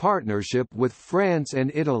developed in partnership with France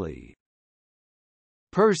and Italy.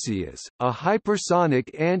 Perseus, a hypersonic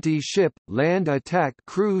anti-ship, land attack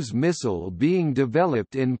cruise missile being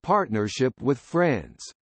developed in partnership with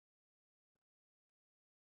France.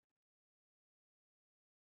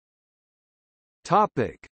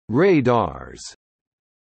 Radars.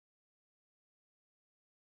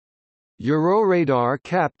 Euroradar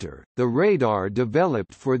Captor, the radar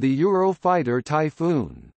developed for the Eurofighter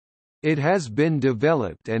Typhoon. It has been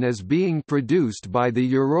developed and is being produced by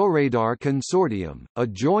the Euroradar Consortium, a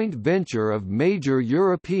joint venture of major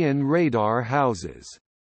European radar houses.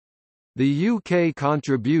 The UK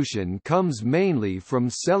contribution comes mainly from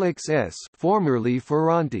Celix S, formerly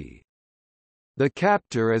Ferranti. The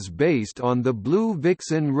Captor is based on the Blue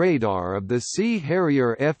Vixen radar of the Sea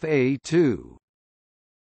Harrier FA-2.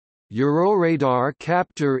 Euroradar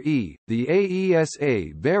Captor E, the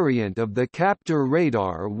AESA variant of the Captor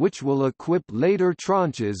radar which will equip later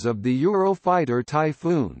tranches of the Eurofighter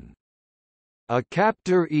Typhoon. A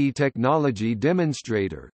Captor E technology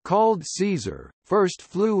demonstrator, called Caesar, first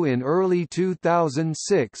flew in early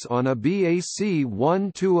 2006 on a BAC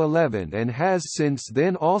 1-11 and has since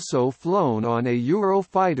then also flown on a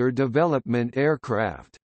Eurofighter development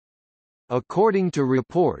aircraft. According to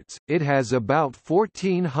reports, it has about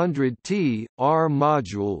 1,400 T/R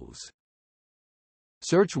modules.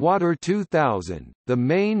 Searchwater 2000, the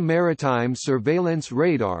main maritime surveillance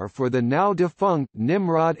radar for the now-defunct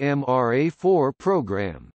Nimrod MRA-4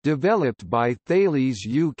 program, developed by Thales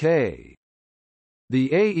UK. The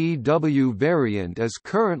AEW variant is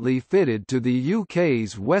currently fitted to the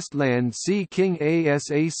UK's Westland Sea King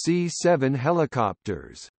ASAC-7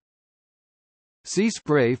 helicopters.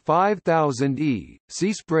 Seaspray 5000E,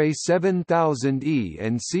 Seaspray 7000E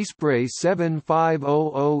and Seaspray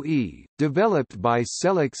 7500E, developed by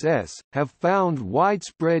Celix S, have found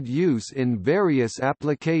widespread use in various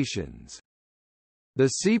applications. The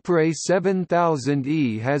Seaspray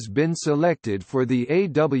 7000E has been selected for the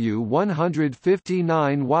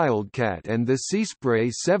AW159 Wildcat and the Seaspray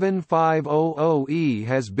 7500E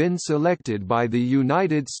has been selected by the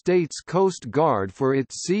United States Coast Guard for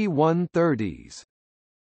its C-130s.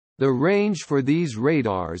 The range for these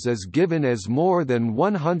radars is given as more than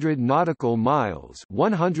 100 nautical miles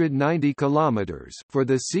 (190 kilometers) for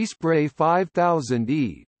the Seaspray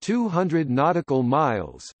 5000E, 200 nautical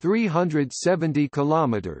miles (370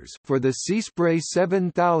 kilometers) for the Seaspray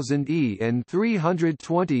 7000E and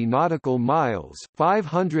 320 nautical miles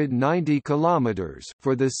 (590 kilometers)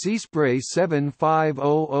 for the Seaspray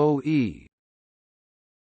 7500E.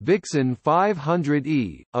 Vixen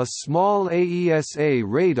 500E, a small AESA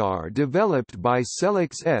radar developed by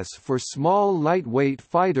Celix S for small lightweight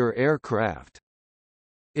fighter aircraft.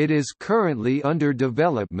 It is currently under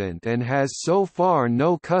development and has so far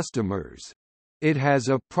no customers. It has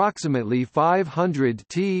approximately 500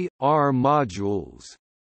 T/R modules.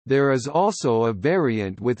 There is also a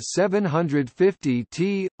variant with 750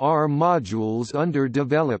 T/R modules under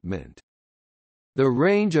development. The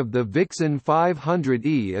range of the Vixen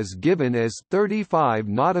 500E is given as 35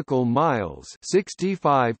 nautical miles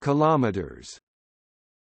 (65 kilometers).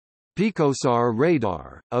 Picosar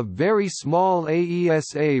radar, a very small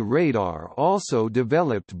AESA radar also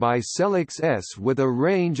developed by Celix S with a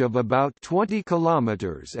range of about 20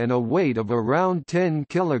 kilometers and a weight of around 10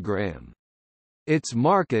 kg. Its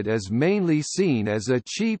market is mainly seen as a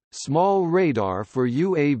cheap, small radar for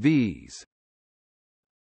UAVs.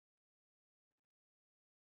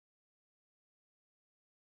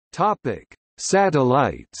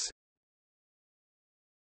 Satellites.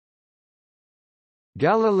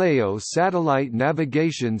 Galileo Satellite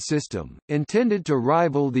Navigation System, intended to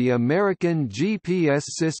rival the American GPS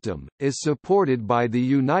system, is supported by the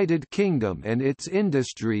United Kingdom and its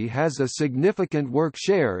industry has a significant work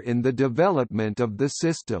share in the development of the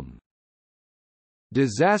system.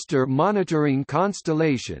 Disaster Monitoring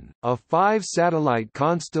Constellation, a 5-satellite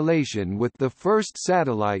constellation with the first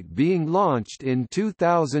satellite being launched in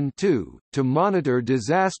 2002, to monitor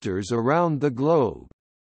disasters around the globe.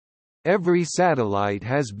 Every satellite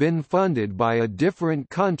has been funded by a different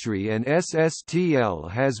country and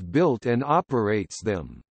SSTL has built and operates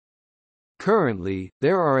them. Currently,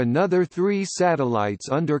 there are another 3 satellites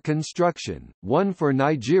under construction, one for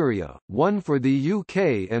Nigeria, one for the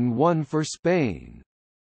UK and one for Spain.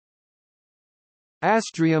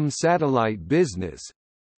 Astrium Satellite Business.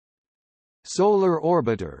 Solar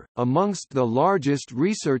Orbiter, amongst the largest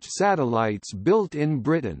research satellites built in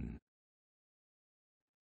Britain.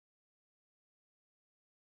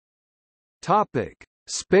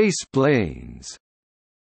 Spaceplanes.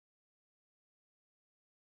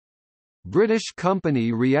 British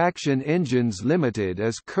company Reaction Engines Limited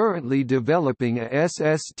is currently developing a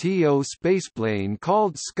SSTO spaceplane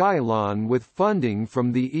called Skylon with funding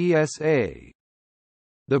from the ESA.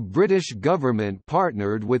 The British government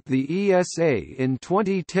partnered with the ESA in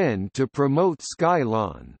 2010 to promote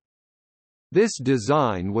Skylon. This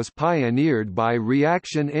design was pioneered by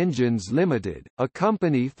Reaction Engines Limited, a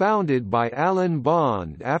company founded by Alan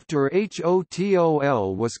Bond after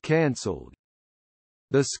HOTOL was cancelled.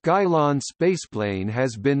 The Skylon spaceplane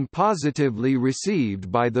has been positively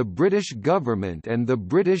received by the British government and the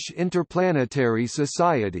British Interplanetary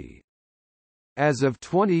Society. As of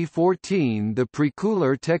 2014, the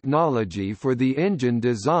precooler technology for the engine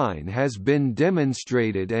design has been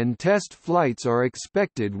demonstrated and test flights are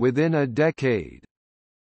expected within a decade.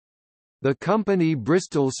 The company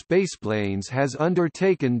Bristol Spaceplanes has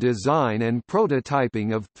undertaken design and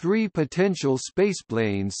prototyping of 3 potential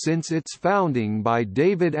spaceplanes since its founding by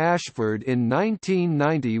David Ashford in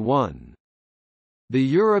 1991. The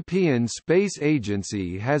European Space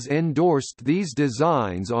Agency has endorsed these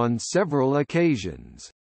designs on several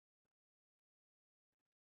occasions.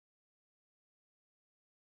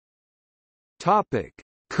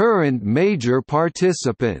 Current major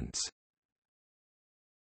participants.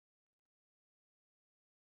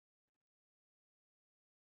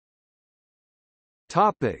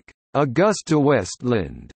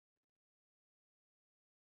 AgustaWestland.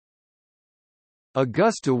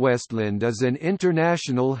 AgustaWestland is an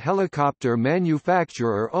international helicopter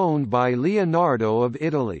manufacturer owned by Leonardo of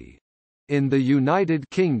Italy. In the United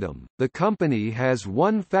Kingdom, the company has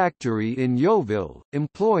one factory in Yeovil,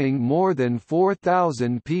 employing more than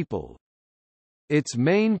 4,000 people. Its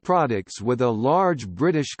main products with a large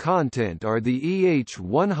British content are the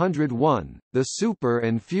EH-101, the Super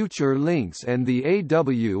and Future Lynx and the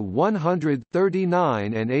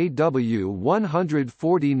AW-139 and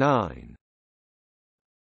AW-149.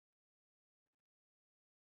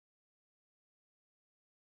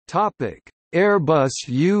 Airbus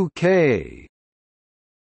UK.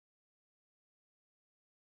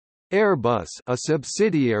 Airbus, a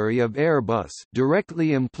subsidiary of Airbus,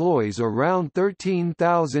 directly employs around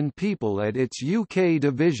 13,000 people at its UK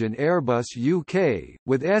division Airbus UK,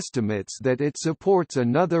 with estimates that it supports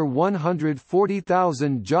another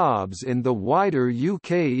 140,000 jobs in the wider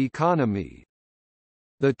UK economy.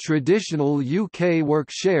 The traditional UK work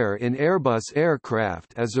share in Airbus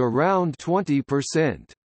aircraft is around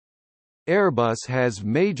 20%. Airbus has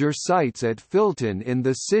major sites at Filton in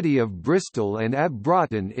the city of Bristol and at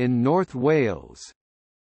Broughton in North Wales.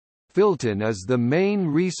 Filton is the main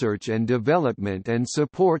research and development and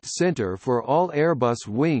support centre for all Airbus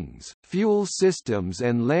wings, fuel systems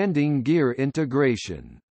and landing gear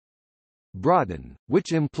integration. Broughton,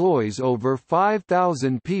 which employs over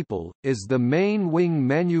 5,000 people, is the main wing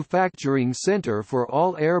manufacturing centre for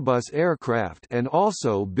all Airbus aircraft and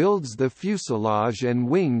also builds the fuselage and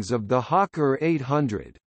wings of the Hawker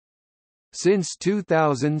 800. Since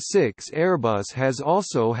 2006, Airbus has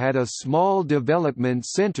also had a small development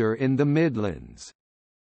centre in the Midlands.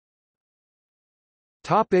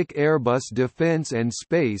 Airbus Defence and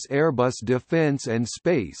Space. Airbus Defence and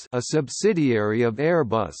Space, a subsidiary of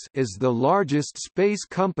Airbus, is the largest space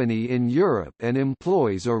company in Europe and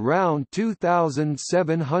employs around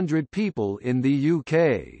 2,700 people in the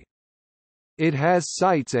UK. It has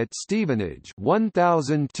sites at Stevenage,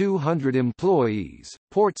 1,200 employees,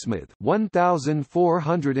 Portsmouth,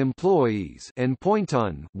 1,400 employees, and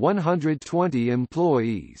Poynton, 120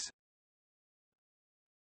 employees.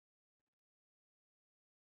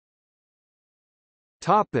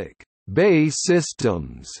 BAE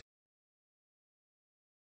Systems.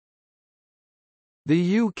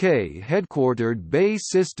 The UK-headquartered BAE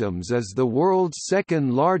Systems is the world's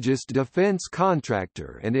second-largest defence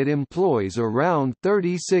contractor and it employs around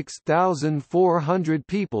 36,400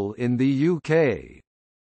 people in the UK.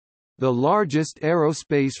 The largest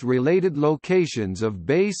aerospace-related locations of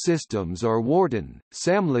BAE Systems are Wharton,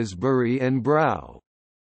 Samlesbury and Brough.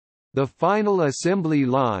 The final assembly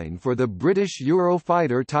line for the British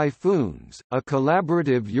Eurofighter Typhoons, a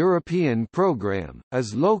collaborative European programme,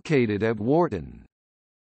 is located at Wharton.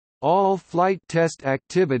 All flight test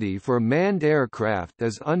activity for manned aircraft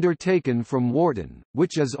is undertaken from Wharton,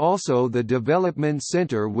 which is also the development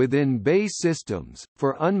centre within BAE Systems,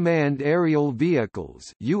 for unmanned aerial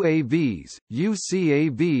vehicles UAVs,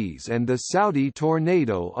 UCAVs and the Saudi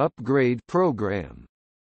Tornado upgrade programme.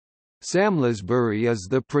 Samlesbury is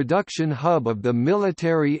the production hub of the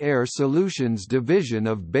Military Air Solutions division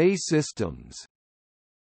of BAE Systems.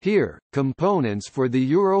 Here, components for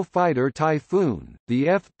the Eurofighter Typhoon, the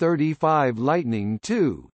F-35 Lightning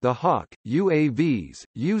II, the Hawk, UAVs,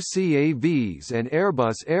 UCAVs and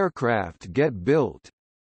Airbus aircraft get built.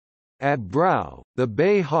 At Brough, the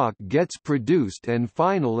BAE Hawk gets produced and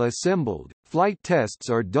final assembled. Flight tests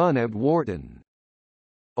are done at Wharton.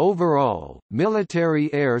 Overall,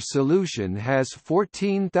 Military Air Solution has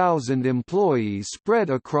 14,000 employees spread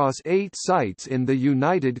across 8 sites in the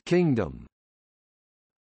United Kingdom.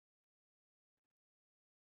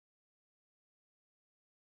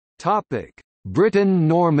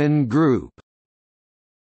 Britten-Norman Group.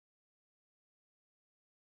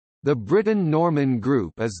 The Britten-Norman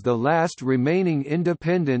Group is the last remaining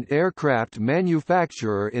independent aircraft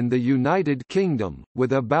manufacturer in the United Kingdom,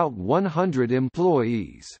 with about 100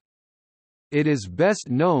 employees. It is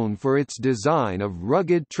best known for its design of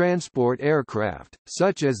rugged transport aircraft,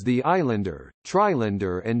 such as the Islander,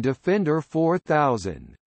 Trilander and Defender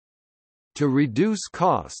 4000. To reduce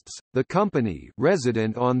costs, the company,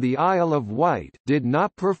 resident on the Isle of Wight, did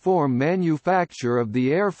not perform manufacture of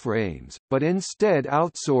the airframes, but instead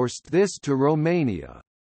outsourced this to Romania.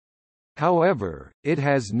 However, it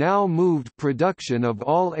has now moved production of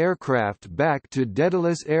all aircraft back to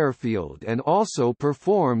Daedalus Airfield and also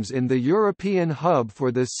performs in the European hub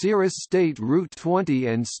for the Cirrus State Route 20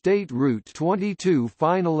 and State Route 22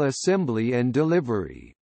 final assembly and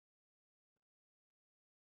delivery.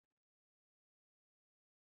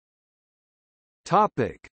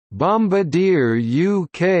 Topic: Bombardier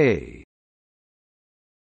UK.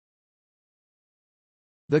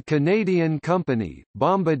 The Canadian company,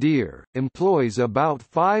 Bombardier, employs about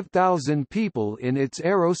 5,000 people in its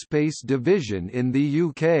aerospace division in the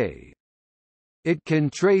UK. It can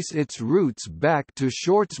trace its roots back to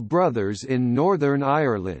Short's Brothers in Northern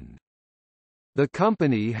Ireland. The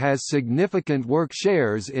company has significant work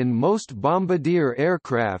shares in most Bombardier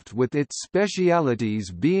aircraft, with its specialities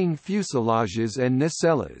being fuselages and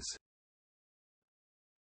nacelles.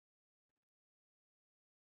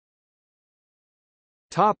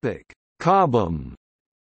 Cobham.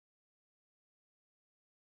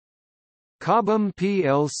 Cobham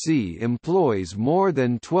plc employs more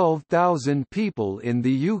than 12,000 people in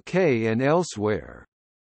the UK and elsewhere.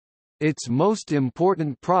 Its most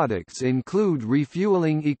important products include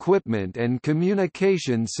refuelling equipment and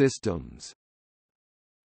communication systems.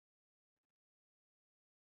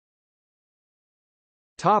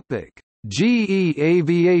 GE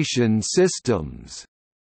Aviation Systems.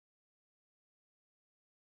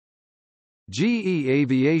 GE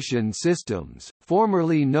Aviation Systems,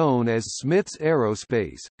 formerly known as Smiths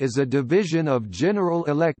Aerospace, is a division of General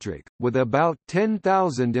Electric, with about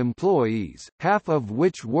 10,000 employees, half of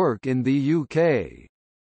which work in the UK.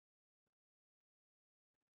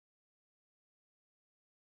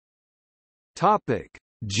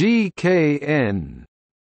 GKN.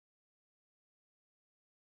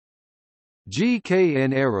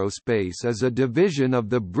 GKN Aerospace is a division of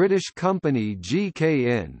the British company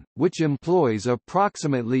GKN, which employs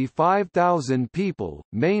approximately 5,000 people,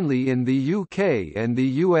 mainly in the UK and the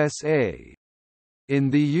USA. In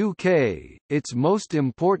the UK, its most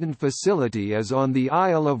important facility is on the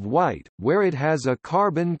Isle of Wight, where it has a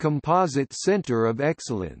carbon composite centre of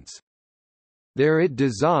excellence. There it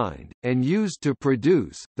designed, and used to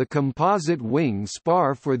produce, the composite wing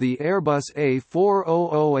spar for the Airbus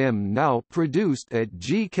A400M, now produced at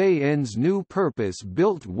GKN's new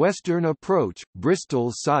purpose-built Western Approach,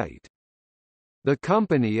 Bristol site. The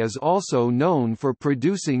company is also known for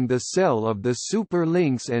producing the cell of the Super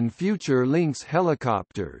Lynx and Future Lynx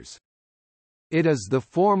helicopters. It is the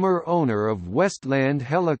former owner of Westland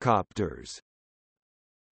Helicopters.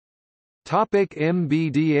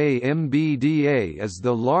 MBDA. MBDA is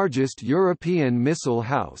the largest European missile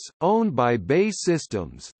house, owned by BAE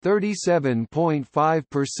Systems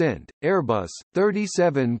 37.5%, Airbus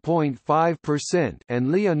 37.5%,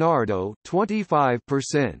 and Leonardo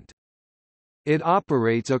 25%. It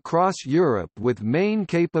operates across Europe with main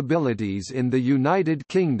capabilities in the United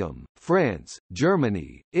Kingdom, France,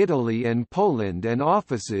 Germany, Italy and Poland, and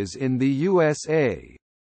offices in the USA.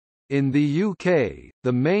 In the UK,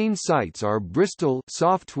 the main sites are Bristol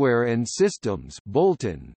Software and Systems,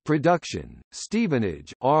 Bolton Production,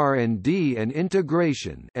 Stevenage R&D and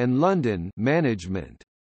Integration, and London Management.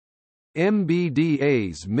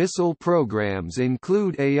 MBDA's missile programs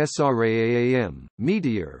include ASRAAM,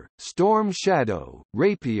 Meteor, Storm Shadow,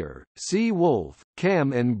 Rapier, Sea Wolf,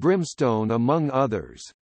 Cam and Brimstone among others.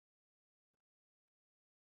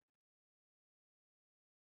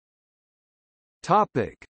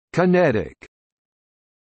 QinetiQ.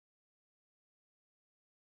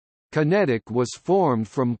 QinetiQ was formed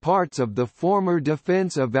from parts of the former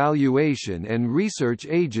Defense Evaluation and Research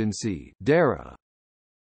Agency (DERA).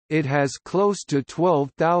 It has close to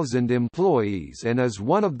 12,000 employees and is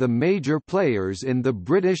one of the major players in the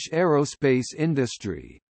British aerospace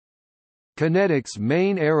industry. QinetiQ's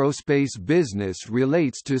main aerospace business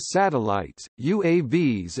relates to satellites,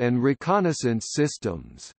 UAVs and reconnaissance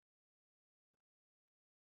systems.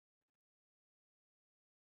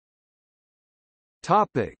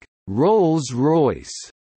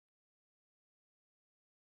 Rolls-Royce.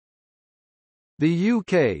 The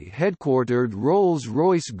UK-headquartered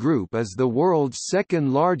Rolls-Royce Group is the world's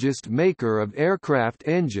second-largest maker of aircraft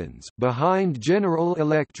engines, behind General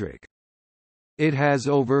Electric. It has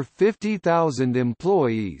over 50,000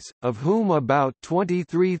 employees, of whom about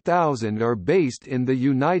 23,000 are based in the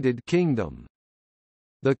United Kingdom.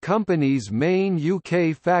 The company's main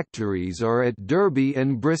UK factories are at Derby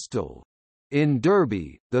and Bristol. In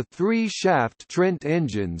Derby, the three-shaft Trent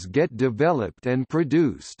engines get developed and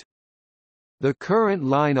produced. The current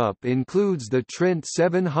lineup includes the Trent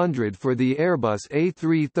 700 for the Airbus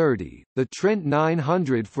A330, the Trent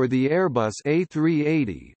 900 for the Airbus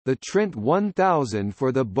A380, the Trent 1000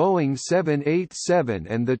 for the Boeing 787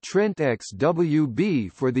 and the Trent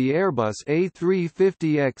XWB for the Airbus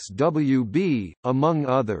A350XWB, among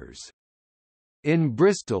others. In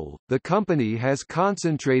Bristol, the company has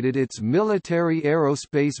concentrated its military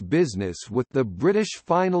aerospace business with the British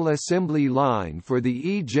final assembly line for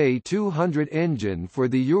the EJ200 engine for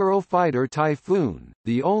the Eurofighter Typhoon,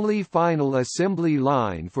 the only final assembly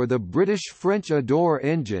line for the British-French Adore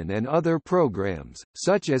engine, and other programs,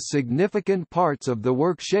 such as significant parts of the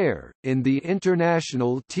work share, in the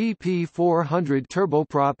international TP400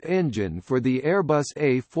 turboprop engine for the Airbus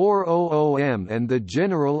A400M and the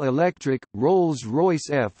General Electric, Rolls-Royce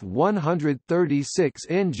F136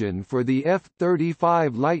 engine for the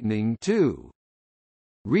F-35 Lightning II.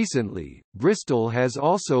 Recently, Bristol has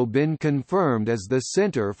also been confirmed as the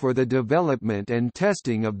centre for the development and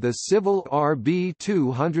testing of the Civil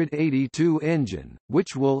RB282 engine,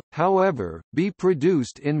 which will, however, be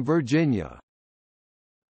produced in Virginia.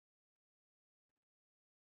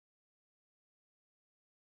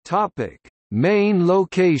 Topic: Main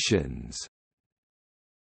locations.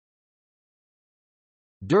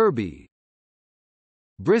 Derby,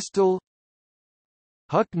 Bristol,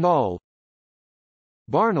 Hucknall,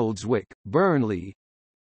 Barnoldswick, Burnley,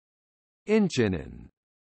 Inchinnan.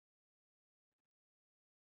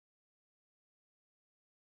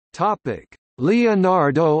 Topic: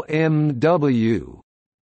 Leonardo M.W.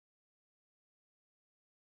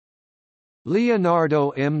 Leonardo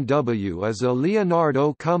M.W. is a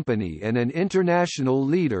Leonardo company and an international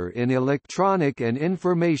leader in electronic and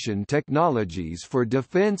information technologies for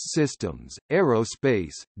defense systems,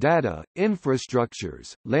 aerospace, data,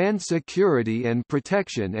 infrastructures, land security and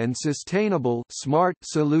protection, and sustainable smart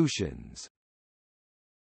solutions.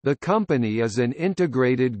 The company is an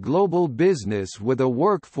integrated global business with a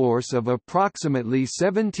workforce of approximately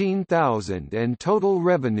 17,000 and total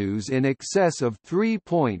revenues in excess of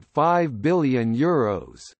 €3.5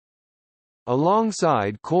 billion.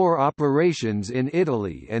 Alongside core operations in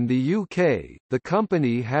Italy and the UK, the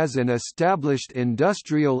company has an established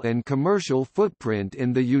industrial and commercial footprint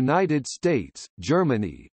in the United States,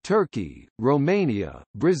 Germany, Turkey, Romania,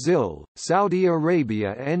 Brazil, Saudi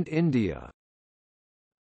Arabia and India.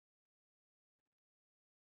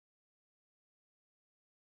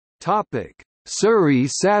 Surrey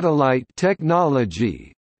Satellite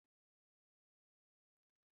Technology.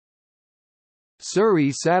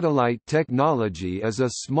 Surrey Satellite Technology is a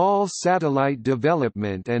small satellite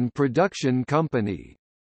development and production company.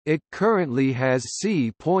 It currently has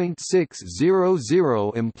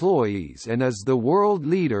C.600 employees and is the world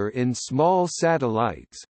leader in small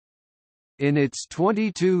satellites. In its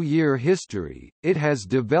 22-year history, it has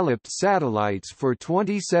developed satellites for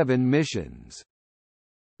 27 missions.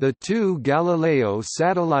 The two Galileo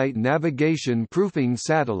satellite navigation proofing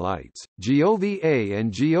satellites, GOVA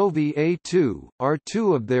and GOVA-2, are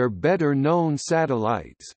two of their better-known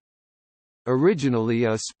satellites. Originally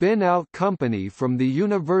a spin-out company from the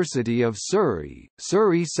University of Surrey,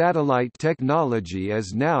 Surrey Satellite Technology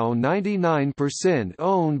is now 99%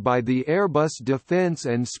 owned by the Airbus Defence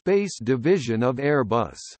and Space division of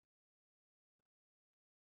Airbus.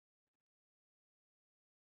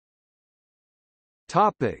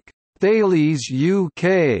 Thales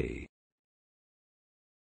UK.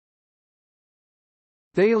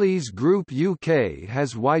 Thales Group UK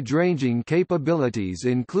has wide-ranging capabilities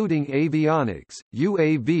including avionics,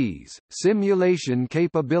 UAVs, simulation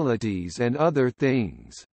capabilities and other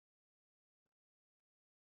things.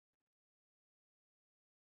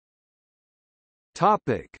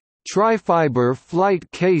 Trifiber flight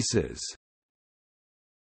cases.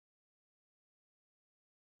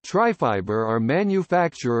 Trifiber are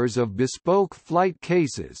manufacturers of bespoke flight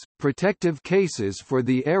cases, protective cases for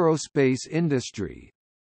the aerospace industry.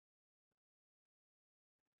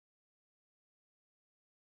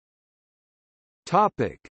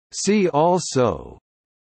 See also: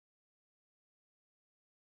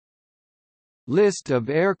 List of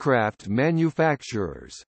aircraft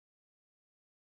manufacturers.